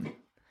 Lunabon.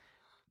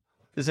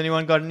 Has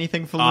anyone got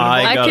anything for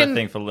Lunabon? I got can- a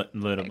thing for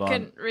Lunabon.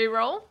 Can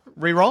reroll.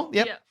 Reroll?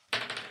 Yep.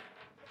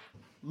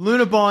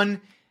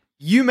 Lunabon,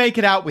 you make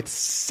it out with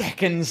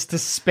seconds to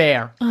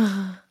spare.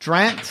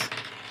 Drant's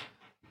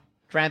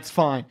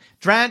fine.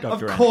 Drant,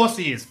 Of course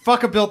he is.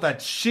 Fucker built that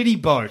shitty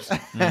boat.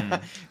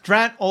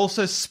 Drant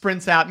also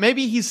sprints out.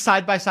 Maybe he's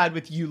side by side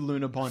with you,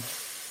 Lunabon.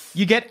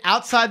 You get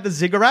outside the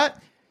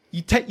ziggurat.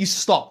 You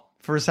stop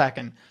for a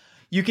second.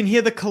 You can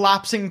hear the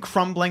collapsing,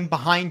 crumbling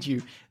behind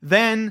you.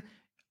 Then,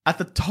 at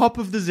the top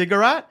of the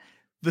ziggurat,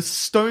 the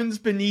stones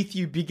beneath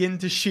you begin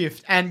to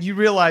shift, and you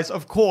realize,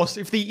 of course,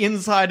 if the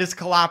inside is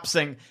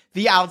collapsing,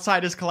 the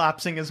outside is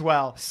collapsing as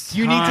well.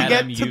 You need to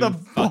get Adam, to you the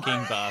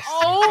fucking bastard.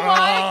 Oh my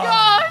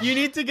gosh! You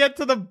need to get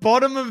to the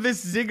bottom of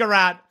this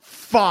ziggurat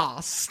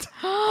fast.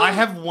 I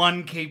have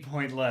one key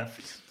point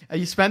left. Are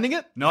you spending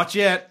it? Not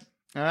yet.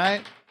 All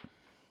right.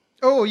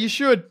 Oh, you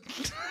should.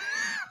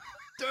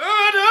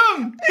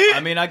 Adam! I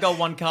mean, I got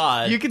one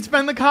card. You can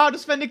spend the card to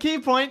spend a key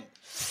point.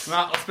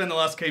 Well, I'll spend the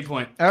last key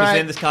point. All Because right.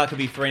 then this card could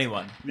be for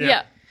anyone.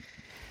 Yeah.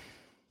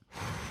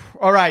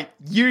 All right.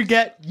 You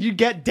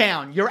get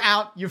down. You're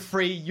out. You're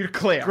free. You're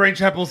clear. Green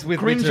Chapel's with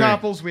Green me too.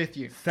 Chapel's with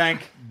you.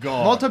 Thank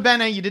God. Molto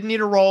Bene, you didn't need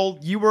a roll.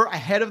 You were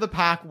ahead of the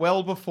pack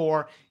well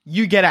before.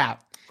 You get out.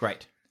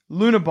 Great.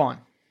 Lunabon.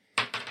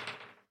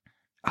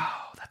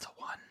 Oh, that's a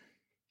 1.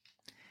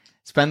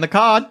 Spend the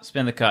card.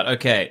 Spend the card.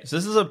 Okay, so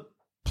this is a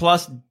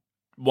plus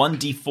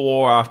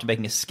 1d4 after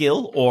making a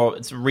skill, or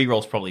it's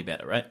reroll's probably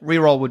better, right?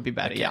 Reroll would be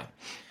better, Okay. yeah.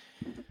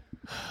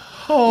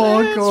 Oh,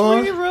 Let's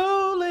God.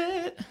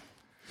 reroll it.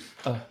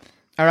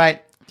 All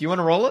right. Do you want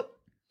to roll it?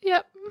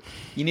 Yep.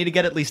 You need to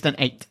get at least an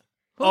 8.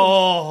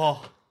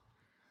 Oh.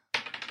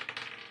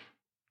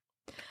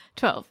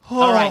 12.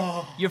 All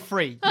right. You're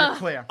free. You're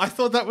clear. I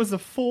thought that was a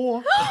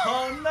 4.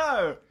 Oh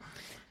no.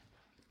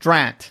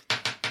 Drant.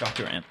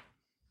 Dr. Ant.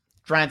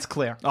 Drant's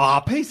clear.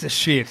 Oh, piece of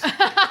shit.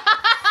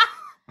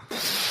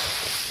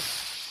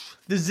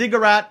 The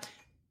ziggurat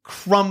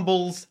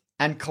crumbles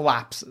and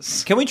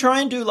collapses. Can we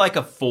try and do like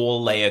a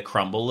 4-layer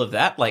crumble of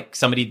that? Like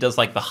somebody does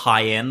like the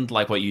high end,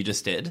 like what you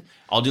just did.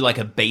 I'll do like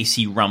a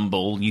bassy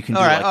rumble. You can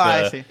do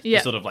I see. the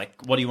Yeah. sort of like,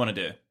 what do you want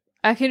to do?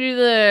 I can do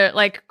the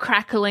like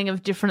crackling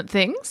of different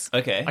things.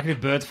 Okay. I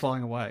could do birds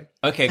flying away.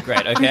 Okay,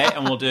 great. Okay,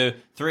 and we'll do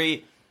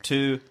 3,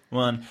 2,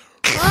 1.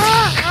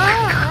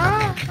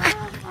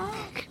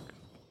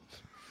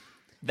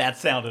 That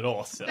sounded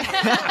awesome.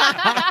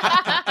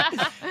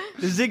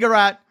 The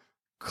ziggurat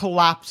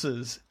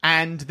collapses,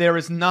 and there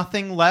is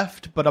nothing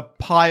left but a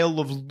pile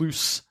of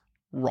loose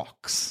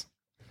rocks.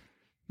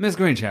 Miss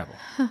Greenchapel,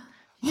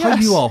 Yes.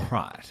 are you all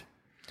right?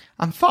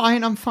 I'm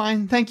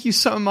fine. Thank you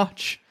so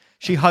much.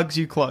 She hugs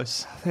you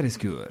close. That is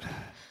good.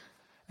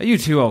 Are you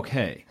two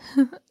okay?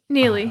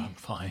 Nearly. I'm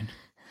fine.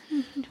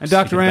 And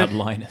Dr. Thinking about Ant,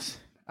 Linus.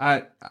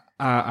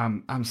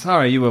 I'm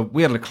sorry you were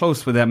weirdly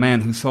close with that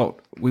man who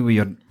thought we were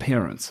your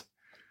parents.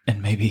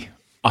 And maybe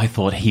I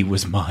thought he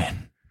was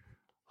mine.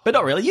 But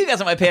not really. You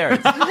guys are my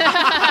parents. And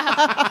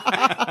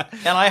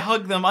I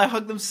hug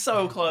them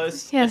so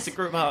close. Yes. It's a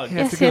group hug.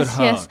 Yeah. It's a good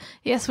hug.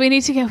 Yes, we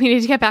need to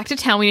get back to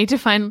town. We need to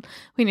find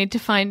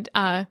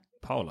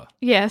Paula.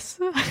 yes.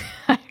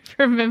 I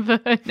remember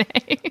her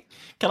name.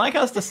 Can I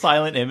cast a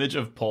silent image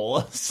of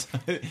Paula? So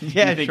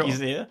Yeah, you think sure. you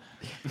see her?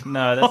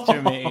 No, that's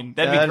too mean.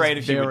 That'd be That's great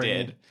if you were very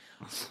dead.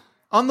 mean.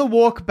 On the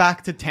walk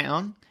back to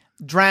town,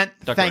 Drant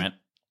Dr.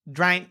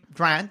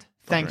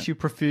 thanks you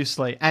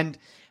profusely. And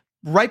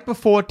right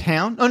before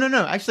town,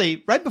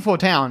 right before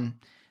town,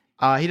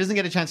 he doesn't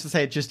get a chance to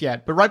say it just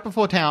yet, but right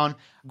before town,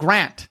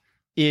 Grant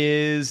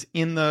is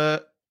in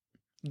the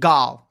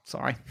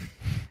Sorry.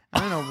 I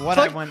don't know what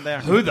I went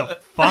there. Who the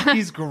fuck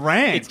is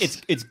Grant?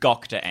 It's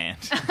Gokta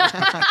Ant.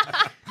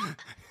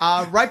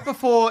 Right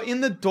before,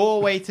 in the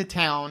doorway to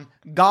town,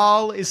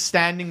 Gal is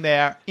standing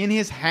there. In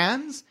his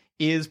hands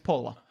is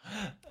Paula.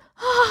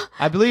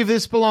 I believe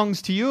this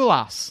belongs to you,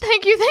 lass.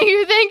 Thank you.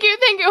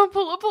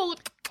 Oh, Paula.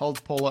 Holds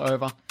Paula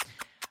over.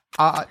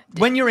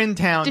 When you're in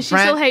town, Does she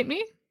still hate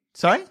me?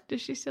 Sorry?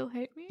 Does she still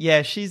hate me?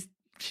 Yeah, she's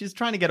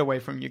trying to get away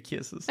from your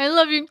kisses. I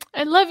love you.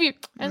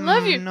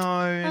 No,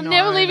 I'm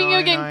never leaving you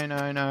again.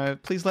 No.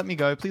 Please let me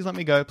go. Let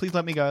me go. She's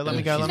Let me go. No.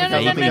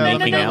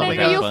 making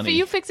out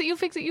You fix it.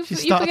 funny. You She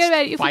forget starts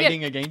about it. You forget.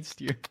 fighting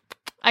against you.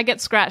 I get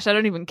scratched. I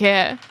don't even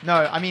care. No,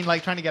 I mean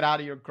like trying to get out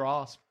of your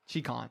grasp.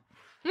 She can't.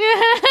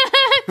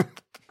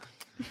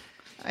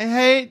 I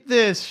hate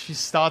this. She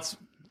starts.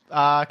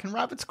 Can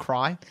rabbits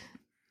cry?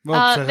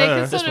 Well, to they her.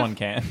 can sort This of one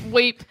can.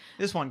 weep.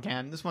 This one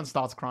can. This one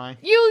starts crying.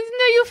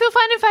 You'll feel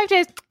fine in 5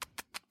 days.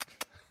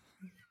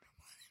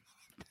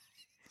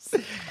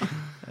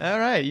 All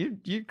right,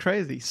 you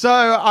crazy.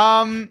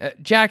 So,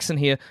 Jackson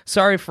here.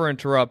 Sorry for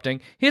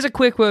interrupting. Here's a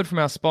quick word from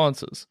our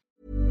sponsors.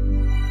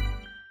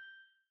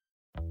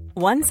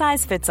 One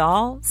size fits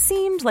all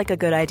seemed like a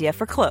good idea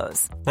for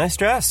clothes Nice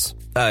dress.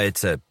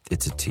 It's a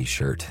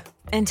t-shirt.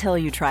 until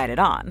you tried it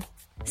on.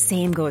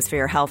 Same goes for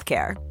your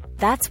healthcare.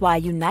 That's why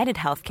United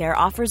Healthcare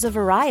offers a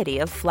variety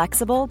of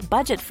flexible,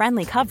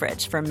 budget-friendly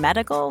coverage for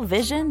medical,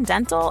 vision,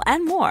 dental,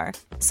 and more.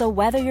 So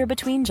whether you're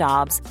between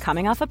jobs,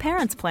 coming off a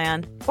parent's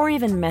plan, or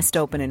even missed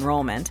open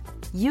enrollment,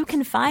 you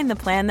can find the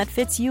plan that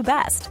fits you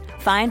best.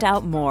 Find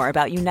out more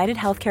about United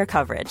Healthcare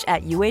coverage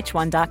at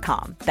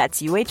uh1.com.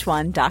 That's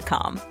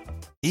uh1.com.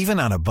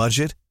 Even on a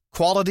budget,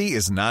 quality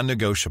is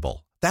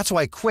non-negotiable. That's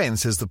why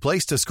Quince is the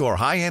place to score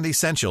high-end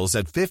essentials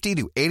at 50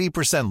 to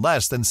 80%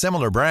 less than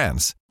similar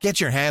brands. Get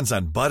your hands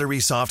on buttery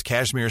soft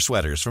cashmere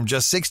sweaters from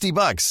just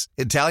 $60,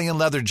 Italian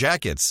leather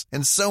jackets,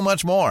 and so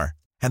much more.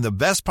 And the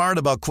best part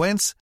about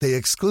Quince, they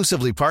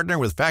exclusively partner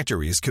with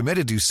factories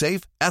committed to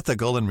safe,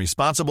 ethical, and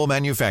responsible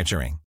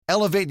manufacturing.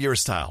 Elevate your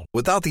style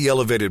without the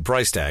elevated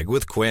price tag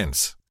with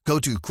Quince. Go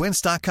to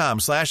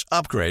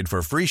quince.com/upgrade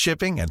for free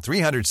shipping and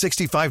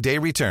 365-day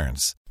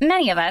returns.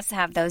 Many of us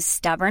have those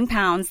stubborn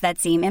pounds that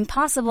seem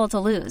impossible to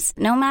lose,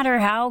 no matter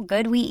how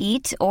good we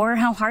eat or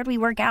how hard we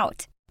work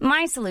out.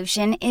 My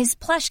solution is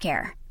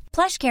PlushCare.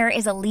 PlushCare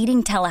is a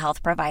leading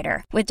telehealth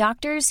provider with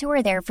doctors who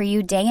are there for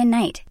you day and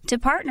night to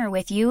partner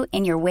with you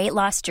in your weight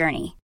loss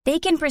journey. They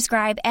can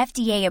prescribe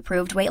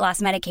FDA-approved weight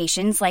loss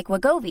medications like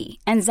Wegovy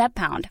and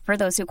Zepbound for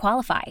those who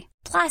qualify.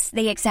 Plus,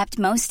 they accept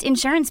most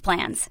insurance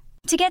plans.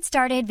 To get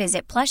started,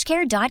 visit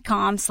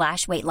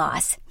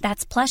plushcare.com/weightloss.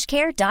 That's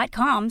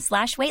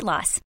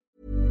plushcare.com/weightloss.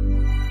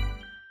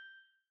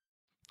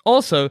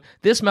 Also,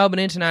 this Melbourne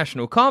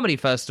International Comedy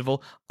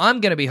Festival,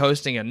 I'm going to be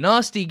hosting a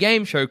nasty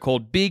game show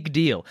called Big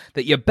Deal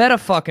that you better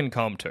fucking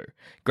come to.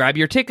 Grab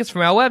your tickets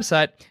from our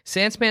website,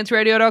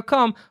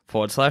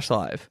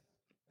 sanspantsradio.com/live.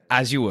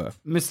 As you were.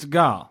 Mr.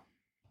 Gall,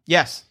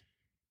 yes.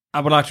 I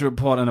would like to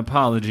report an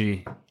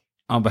apology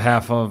on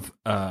behalf of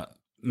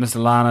Mr.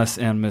 Linus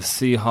and Miss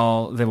C.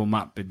 Hall. They will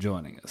not be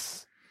joining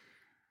us.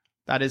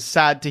 That is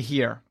sad to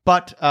hear.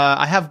 But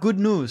I have good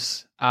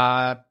news.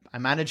 I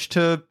managed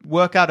to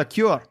work out a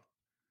cure.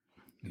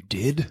 You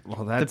did?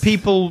 Well, The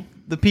people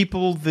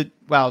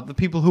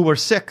who were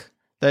sick,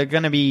 they're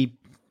gonna be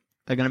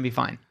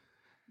fine.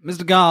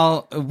 Mr.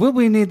 Gall, will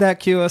we need that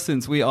cure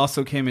since we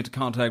also came into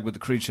contact with the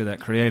creature that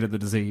created the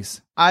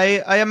disease?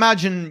 I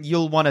imagine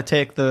you'll want to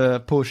take the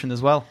potion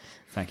as well.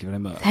 Thank you very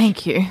much.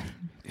 Thank you.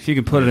 If you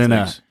can put it in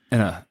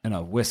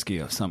a whiskey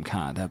of some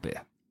kind, that'd be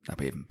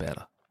even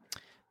better.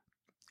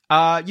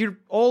 You're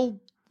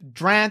all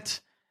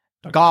Drant,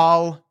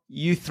 Gall,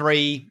 you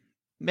three,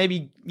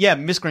 maybe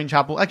Miss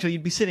Greenchapel. Actually,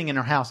 you'd be sitting in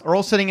her house. Are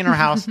all sitting in her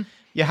house.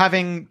 You're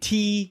having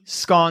tea,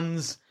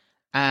 scones,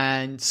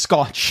 and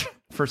scotch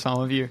for some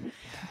of you.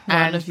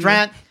 And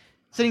Drant,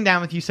 sitting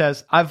down with you,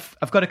 says, "I've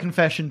got a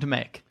confession to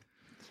make.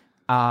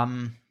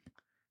 My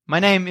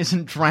name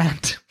isn't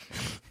Drant.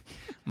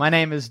 My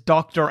name is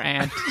Dr.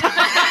 Ant.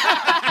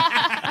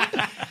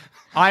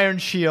 Iron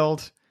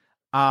Shield.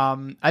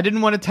 I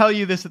didn't want to tell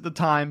you this at the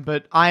time,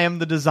 but I am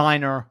the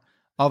designer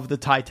of the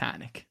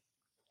Titanic.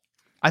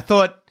 I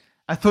thought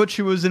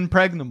she was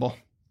impregnable."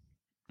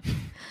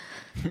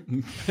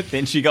 But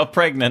then she got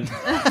pregnant.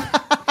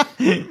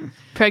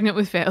 Pregnant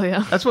with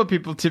failure. That's what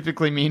people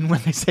typically mean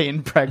when they say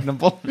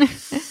impregnable.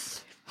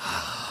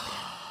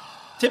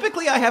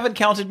 Typically, I haven't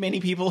counted many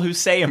people who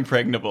say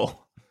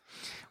impregnable.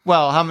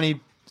 Well, how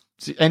many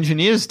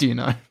engineers do you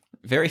know?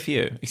 Very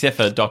few, except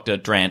for Dr.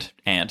 Drant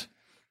Ant.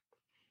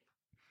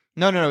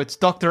 No, it's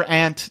Dr.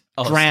 Ant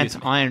Drant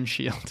excuse me. Iron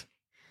Shield.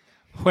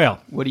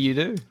 Well, What do you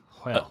do?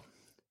 well,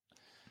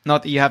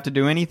 Not that you have to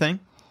do anything.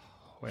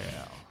 well.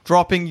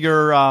 Dropping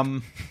your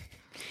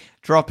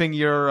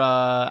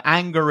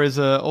anger is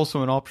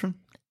also an option.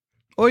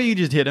 Or you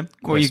just hit him.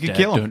 Or you could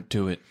kill him. Don't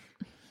do it.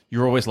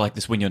 You're always like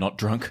this when you're not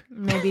drunk.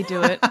 Maybe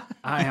do it.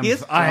 I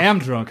is am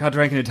drunk. I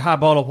drank an entire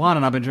bottle of wine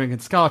and I've been drinking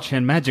scotch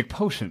and magic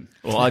potion.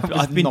 Well,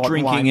 I've been not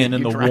drinking wine in that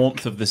you the drank.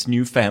 warmth of this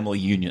new family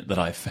unit that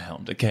I've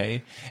found,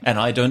 okay? And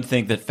I don't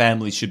think that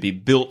families should be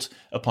built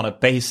upon a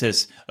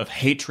basis of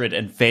hatred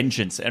and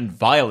vengeance and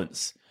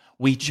violence.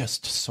 We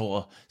just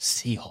saw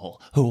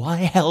Seal, who I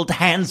held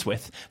hands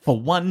with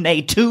for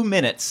 2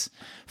 minutes,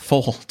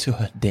 fall to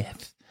her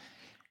death.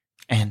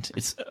 And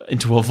it's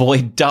into a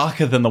void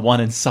darker than the one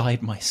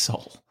inside my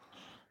soul.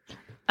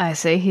 I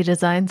say he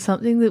designed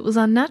something that was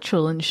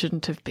unnatural and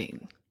shouldn't have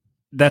been.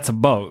 That's a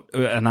boat,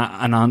 and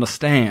I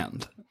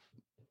understand.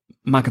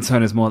 My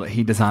concern is more that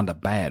he designed a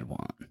bad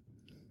one.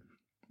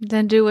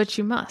 Then do what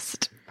you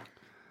must.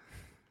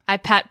 I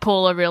pat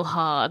Paula real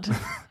hard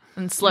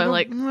and slow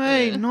like,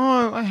 Wait,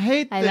 no, I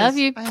hate I this. love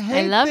you. I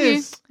hate love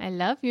this. you. I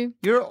love you.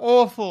 You're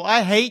awful.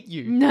 I hate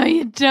you. No,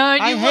 you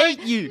don't. I You hate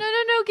won't. you. No.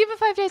 Give it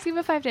 5 days. Give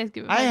it 5 days.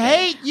 Give it 5 I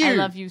days. hate you. I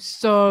love you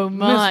so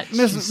much.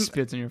 She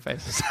spits in your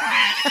face.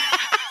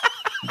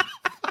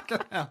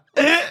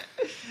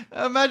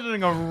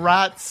 Imagining a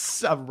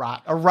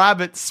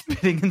rabbit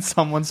spitting in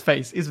someone's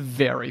face is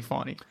very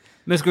funny.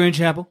 Miss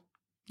Greenchapel?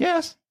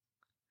 Yes.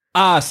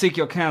 I seek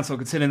your counsel,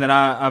 considering that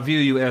I view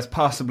you as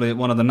possibly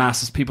one of the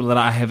nicest people that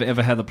I have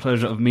ever had the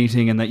pleasure of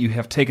meeting, and that you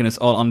have taken us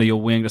all under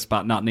your wing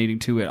despite not needing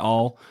to at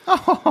all.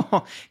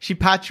 Oh, she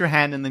pats your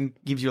hand and then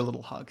gives you a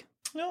little hug.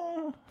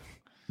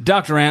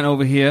 Dr. Ant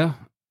over here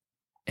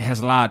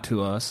has lied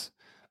to us,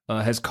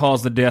 has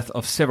caused the death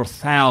of several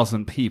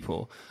thousand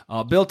people,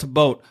 built a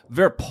boat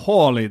very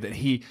poorly that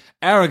he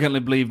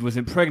arrogantly believed was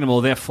impregnable,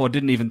 therefore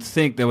didn't even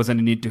think there was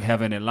any need to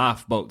have any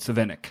lifeboats of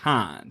any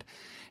kind.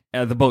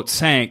 The boat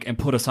sank and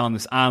put us on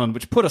this island,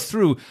 which put us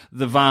through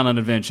the violent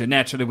adventure.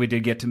 Naturally, we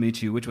did get to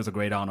meet you, which was a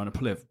great honor and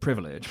a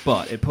privilege,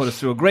 but it put us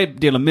through a great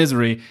deal of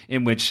misery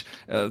in which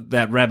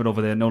that rabbit over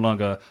there no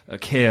longer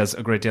cares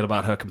a great deal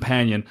about her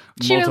companion.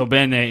 Molto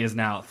Bene is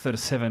now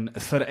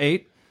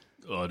 38.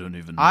 I don't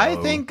even know. I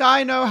think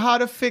I know how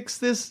to fix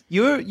this.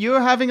 You're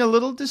having a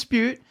little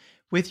dispute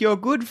with your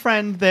good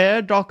friend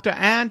there, Dr.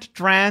 Ant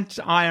Drant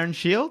Iron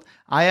Shield.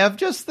 I have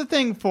just the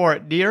thing for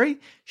it, dearie.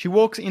 She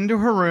walks into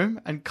her room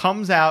and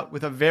comes out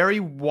with a very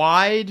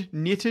wide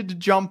knitted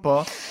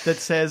jumper that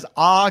says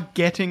 "Are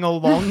getting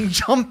along"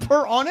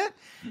 jumper on it.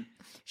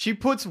 She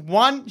puts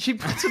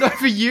it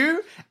over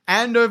you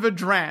and over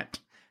Drant.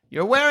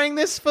 You're wearing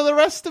this for the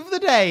rest of the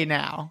day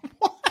now.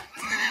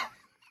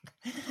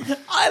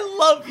 I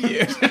love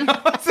you.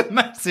 That's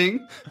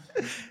amazing.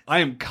 I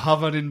am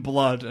covered in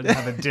blood and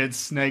have a dead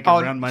snake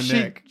around my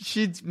neck.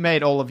 She's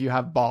made all of you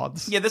have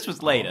bods. Yeah, this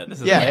was later.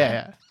 This is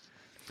Yeah.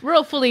 We're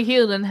all fully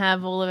healed and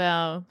have all of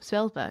our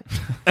spells back.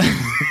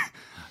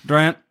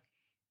 Drant,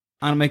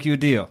 I'm going to make you a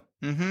deal.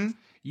 Mm-hmm.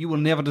 You will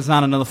never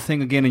design another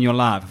thing again in your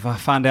life. If I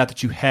find out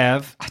that you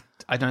have,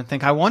 I don't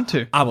think I want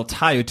to. I will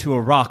tie you to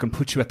a rock and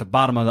put you at the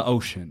bottom of the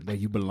ocean where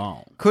you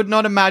belong. Could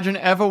not imagine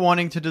ever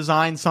wanting to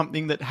design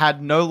something that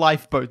had no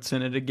lifeboats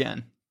in it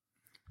again.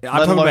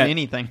 Let alone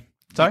anything.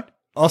 Sorry?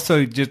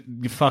 Also, just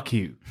fuck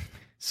you.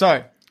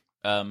 So,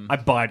 I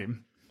bite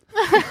him.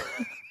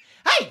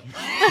 hey!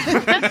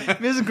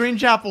 Mrs.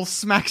 Greenchapel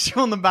smacks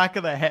you on the back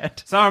of the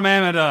head. Sorry,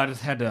 ma'am. I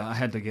just had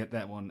to get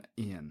that one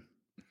in.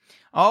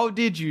 Oh,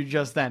 did you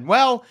just then?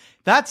 Well,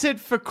 that's it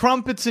for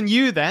crumpets and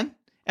you then.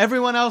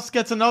 Everyone else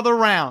gets another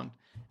round.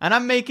 And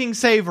I'm making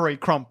savory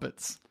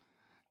crumpets.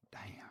 Damn.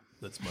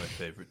 That's my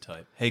favorite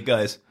type. Hey,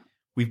 guys.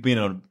 We've been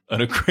on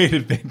a great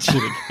adventure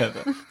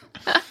together.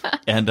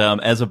 And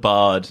as a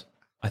bard,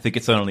 I think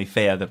it's only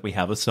fair that we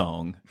have a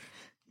song.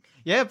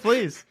 Yeah,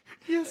 please.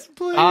 Yes,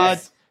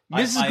 please.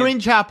 Mrs.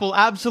 Greenchapel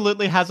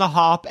absolutely has a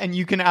harp, and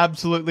you can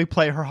absolutely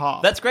play her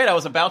harp. That's great. I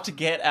was about to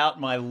get out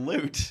my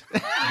lute,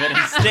 but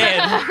instead,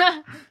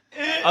 I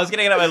was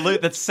getting out my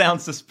lute that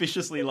sounds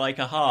suspiciously like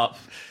a harp,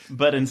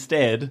 but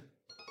instead.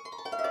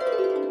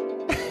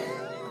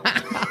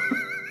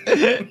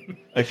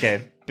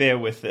 Okay, bear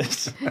with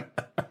this.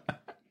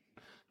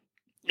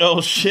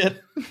 Oh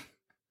shit!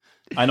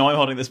 I know I'm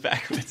holding this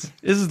backwards.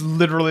 This is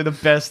literally the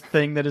best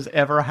thing that has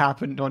ever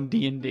happened on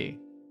D&D.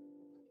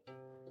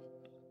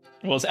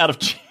 Well, it's out of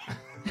tune.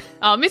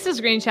 Oh,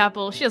 Mrs.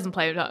 Greenchapel, she doesn't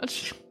play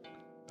much.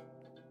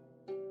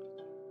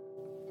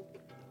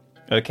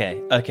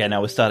 Okay,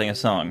 now we're starting a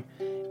song.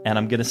 And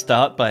I'm going to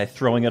start by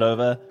throwing it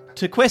over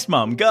to Quest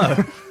Mom. Go!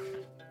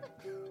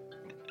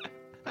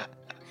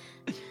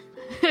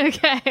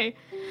 Okay.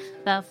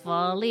 The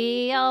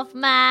folly of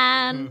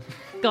man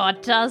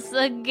got us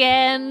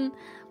again.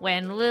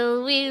 When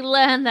will we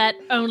learn that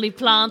only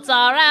plants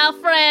are our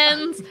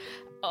friends?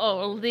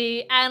 All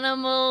the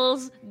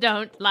animals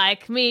don't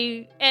like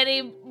me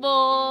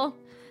anymore.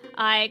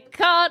 I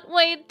can't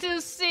wait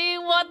to see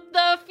what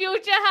the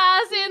future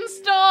has in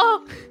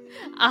store.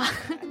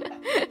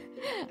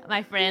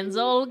 My friends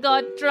all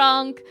got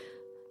drunk.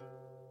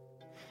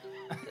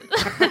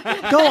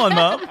 Go on,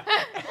 Mom.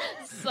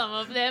 Some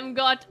of them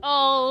got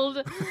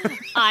old.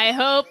 I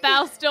hope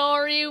our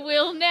story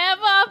will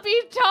never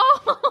be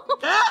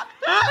told.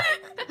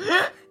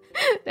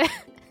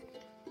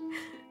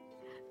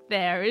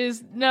 There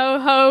is no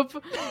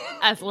hope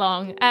as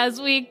long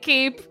as we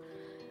keep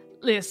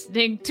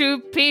listening to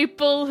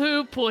people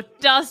who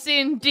put us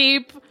in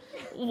deep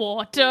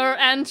water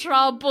and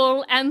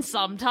trouble and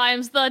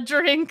sometimes the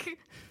drink.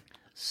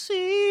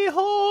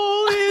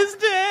 Seahole is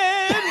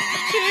dead.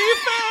 She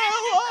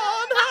fell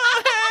on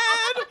her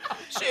head.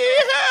 She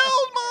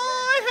held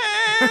my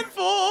hand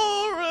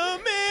for a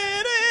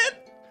minute.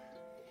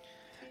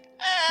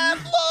 And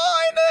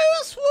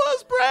Linus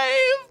was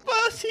brave,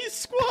 but he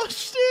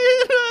squashed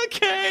in a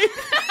cave.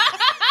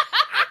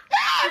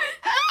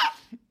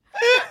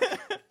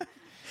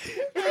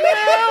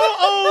 Now,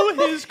 oh,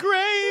 his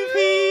grave,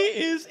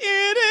 he is in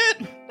it.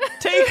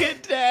 Take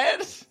it,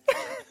 Dad.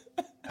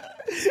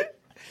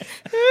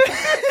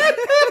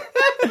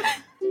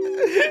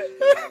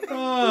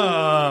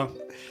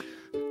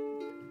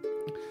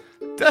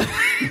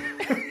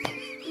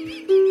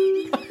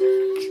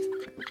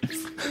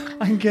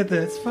 I can get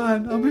there. It's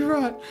fine. I'll be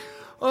right.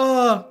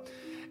 Oh,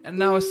 and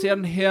now we're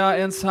sitting here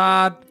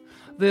inside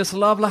this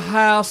lovely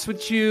house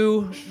with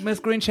you, Miss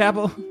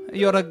Greenchapel.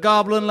 You're the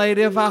goblin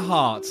lady of our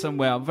hearts, and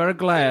we're very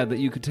glad that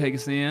you could take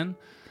us in.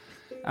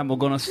 And we're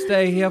going to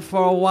stay here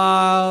for a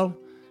while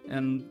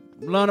and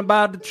learn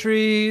about the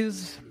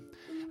trees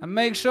and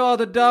make sure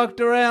that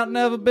Dr. Ant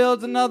never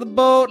builds another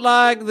boat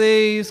like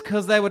these,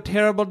 because they were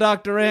terrible,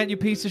 Dr. Ant, you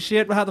piece of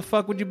shit. How the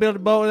fuck would you build a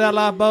boat without a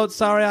lifeboat?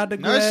 Sorry, I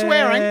digress. No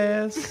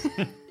swearing.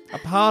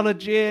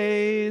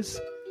 Apologies.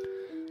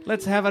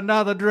 Let's have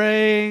another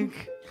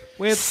drink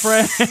with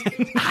friends.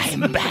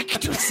 I'm back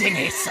to sing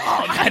a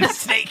song and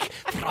snake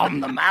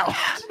from the mouth.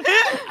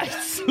 I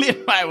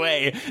slid my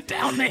way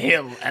down the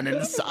hill, and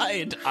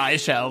inside I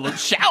shall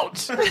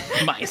shout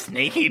my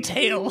snaky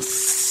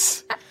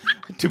tales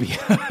to be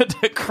heard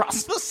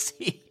across the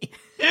sea.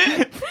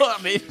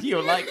 But if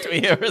you like to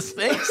hear a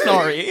snake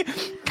story,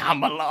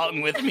 come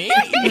along with me.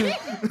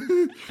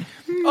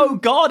 Oh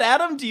God,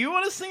 Adam, do you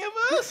want to sing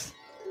a verse?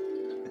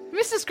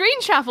 Mrs.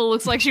 Greenchapel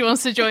looks like she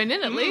wants to join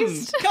in at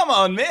least. Come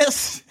on,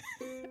 miss.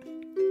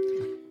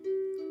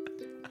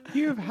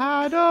 You've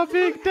had a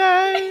big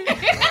day.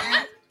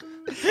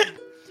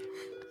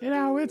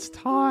 Now it's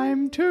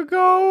time to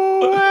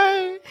go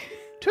away.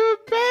 To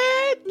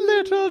bed,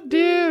 little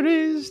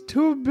dearies,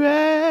 to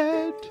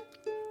bed.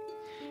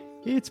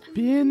 It's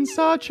been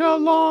such a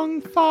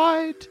long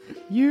fight.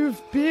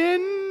 You've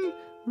been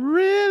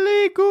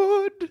really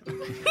good.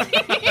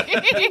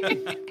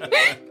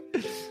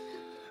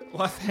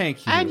 Well,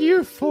 thank you. And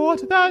you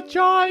fought that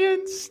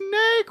giant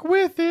snake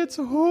with its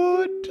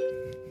hood.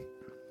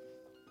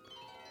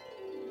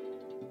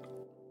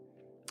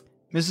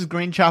 Mrs.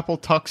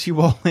 Greenchapel tucks you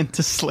all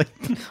into sleep.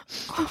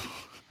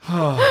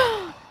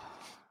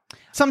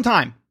 Some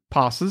time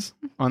passes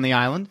on the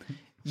island.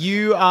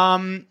 You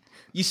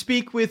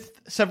speak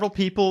with several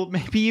people,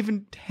 maybe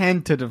even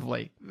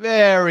tentatively,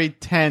 very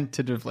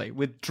tentatively,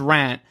 with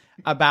Drant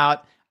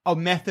about a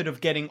method of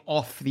getting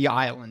off the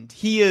island.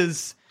 He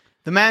is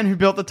the man who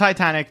built the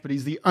Titanic, but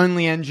he's the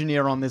only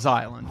engineer on this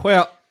island.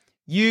 Well,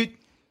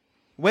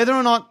 whether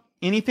or not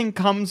anything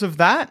comes of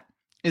that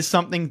is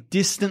something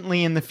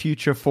distantly in the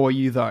future for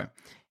you, though.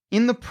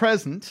 In the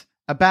present,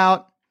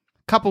 about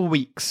a couple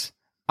weeks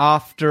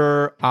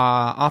after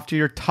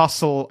your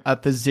tussle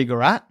at the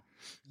ziggurat,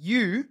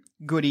 you,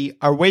 Goody,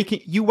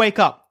 you wake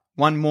up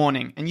one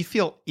morning and you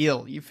feel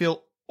ill. You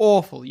feel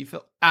awful. You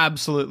feel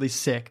absolutely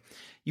sick.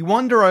 You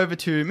wander over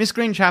to Miss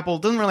Greenchapel,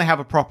 doesn't really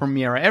have a proper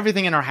mirror.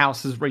 Everything in her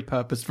house is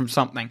repurposed from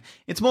something.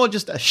 It's more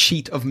just a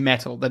sheet of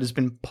metal that has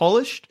been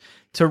polished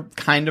to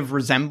kind of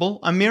resemble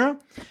a mirror.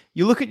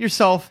 You look at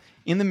yourself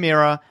in the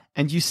mirror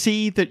and you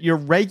see that your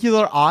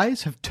regular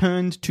eyes have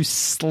turned to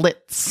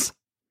slits.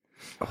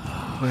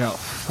 Well,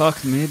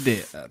 fuck me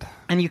dead.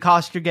 And you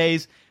cast your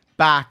gaze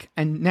back,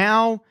 and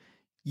now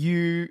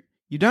you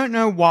don't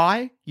know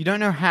why, you don't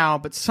know how,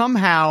 but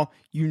somehow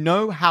you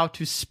know how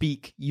to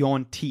speak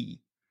Yuan-ti.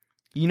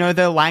 You know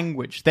their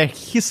language. They're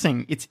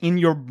hissing. It's in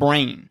your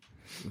brain.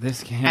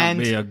 This can't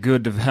be a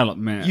good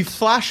development. You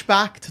flash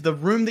back to the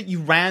room that you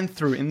ran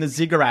through in the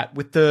ziggurat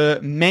with the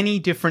many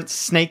different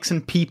snakes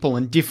and people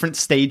in different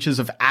stages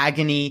of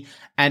agony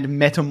and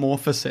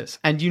metamorphosis.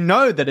 And you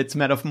know that it's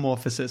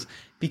metamorphosis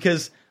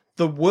because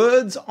the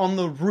words on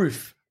the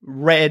roof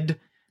read,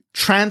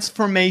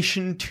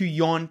 "Transformation to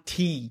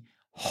Yuan-ti,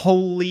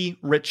 holy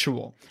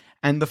ritual."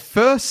 And the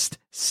first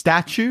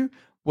statue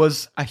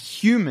was a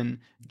human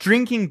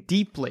drinking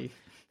deeply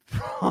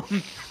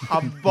from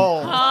a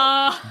bowl.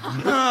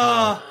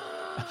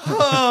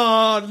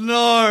 Oh,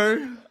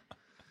 no.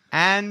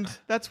 And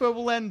that's where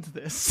we'll end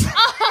this.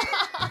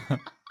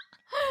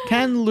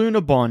 Can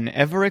Lunabon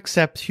ever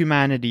accept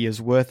humanity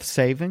as worth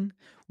saving?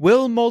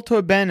 Will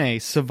Molto Bene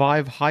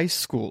survive high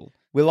school?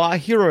 Will our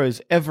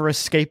heroes ever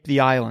escape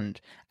the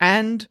island?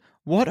 And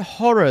what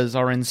horrors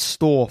are in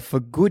store for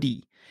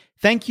Goody?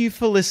 Thank you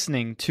for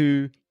listening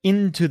to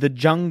Into the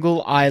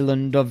Jungle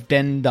Island of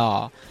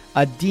Dendar,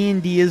 a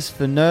D&D is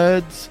for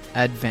Nerds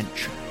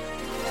adventure.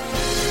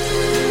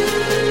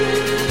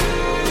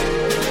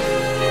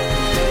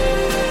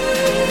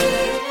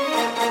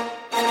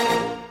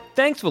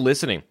 Thanks for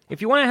listening.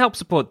 If you want to help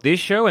support this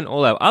show and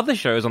all our other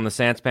shows on the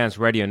Sanspants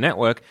Radio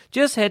Network,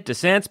 just head to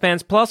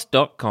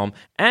sanspantsplus.com,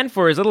 and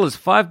for as little as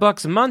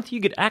 $5 a month,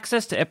 you get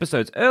access to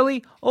episodes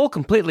early, all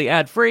completely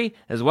ad-free,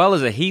 as well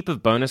as a heap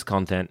of bonus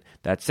content.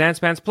 That's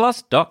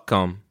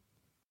sanspantsplus.com.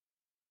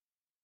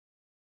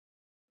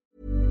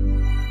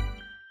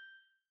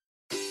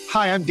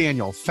 Hi, I'm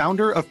Daniel,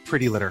 founder of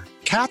Pretty Litter.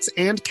 Cats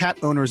and cat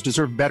owners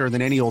deserve better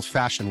than any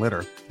old-fashioned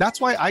litter.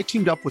 That's why I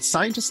teamed up with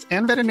scientists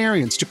and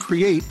veterinarians to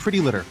create Pretty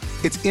Litter.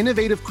 Its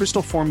innovative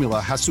crystal formula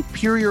has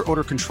superior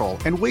odor control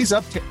and weighs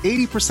up to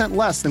 80%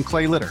 less than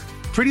clay litter.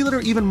 Pretty Litter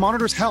even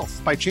monitors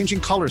health by changing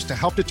colors to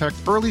help detect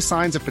early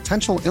signs of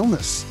potential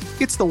illness.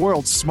 It's the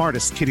world's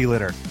smartest kitty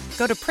litter.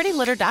 Go to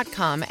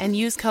prettylitter.com and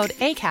use code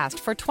ACAST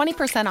for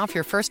 20% off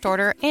your first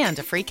order and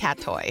a free cat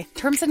toy.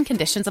 Terms and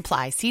conditions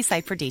apply. See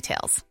site for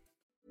details.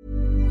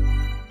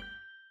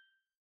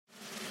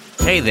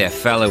 Hey there,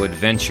 fellow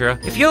adventurer.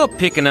 If you're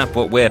picking up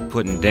what we're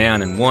putting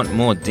down and want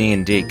more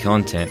D&D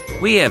content,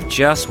 we have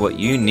just what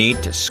you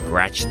need to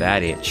scratch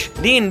that itch.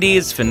 D&D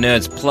is for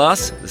Nerds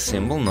Plus, the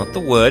symbol, not the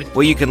word,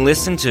 where you can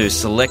listen to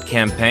select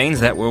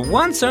campaigns that were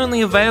once only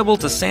available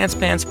to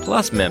Sanspants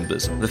Plus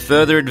members. The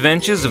further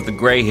adventures of the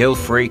Grey Hill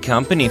Free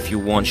Company if you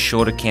want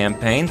shorter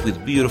campaigns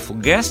with beautiful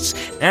guests,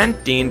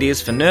 and D&D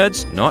is for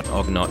Nerds, not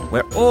Ognot,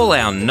 where all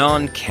our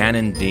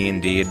non-canon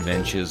D&D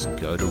adventures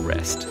go to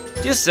rest.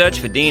 Just search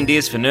for D&D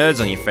is for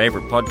Nerds on your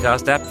favorite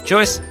podcast app of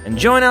choice and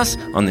join us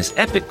on this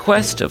epic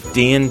quest of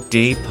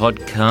D&D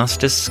podcast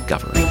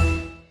discovery.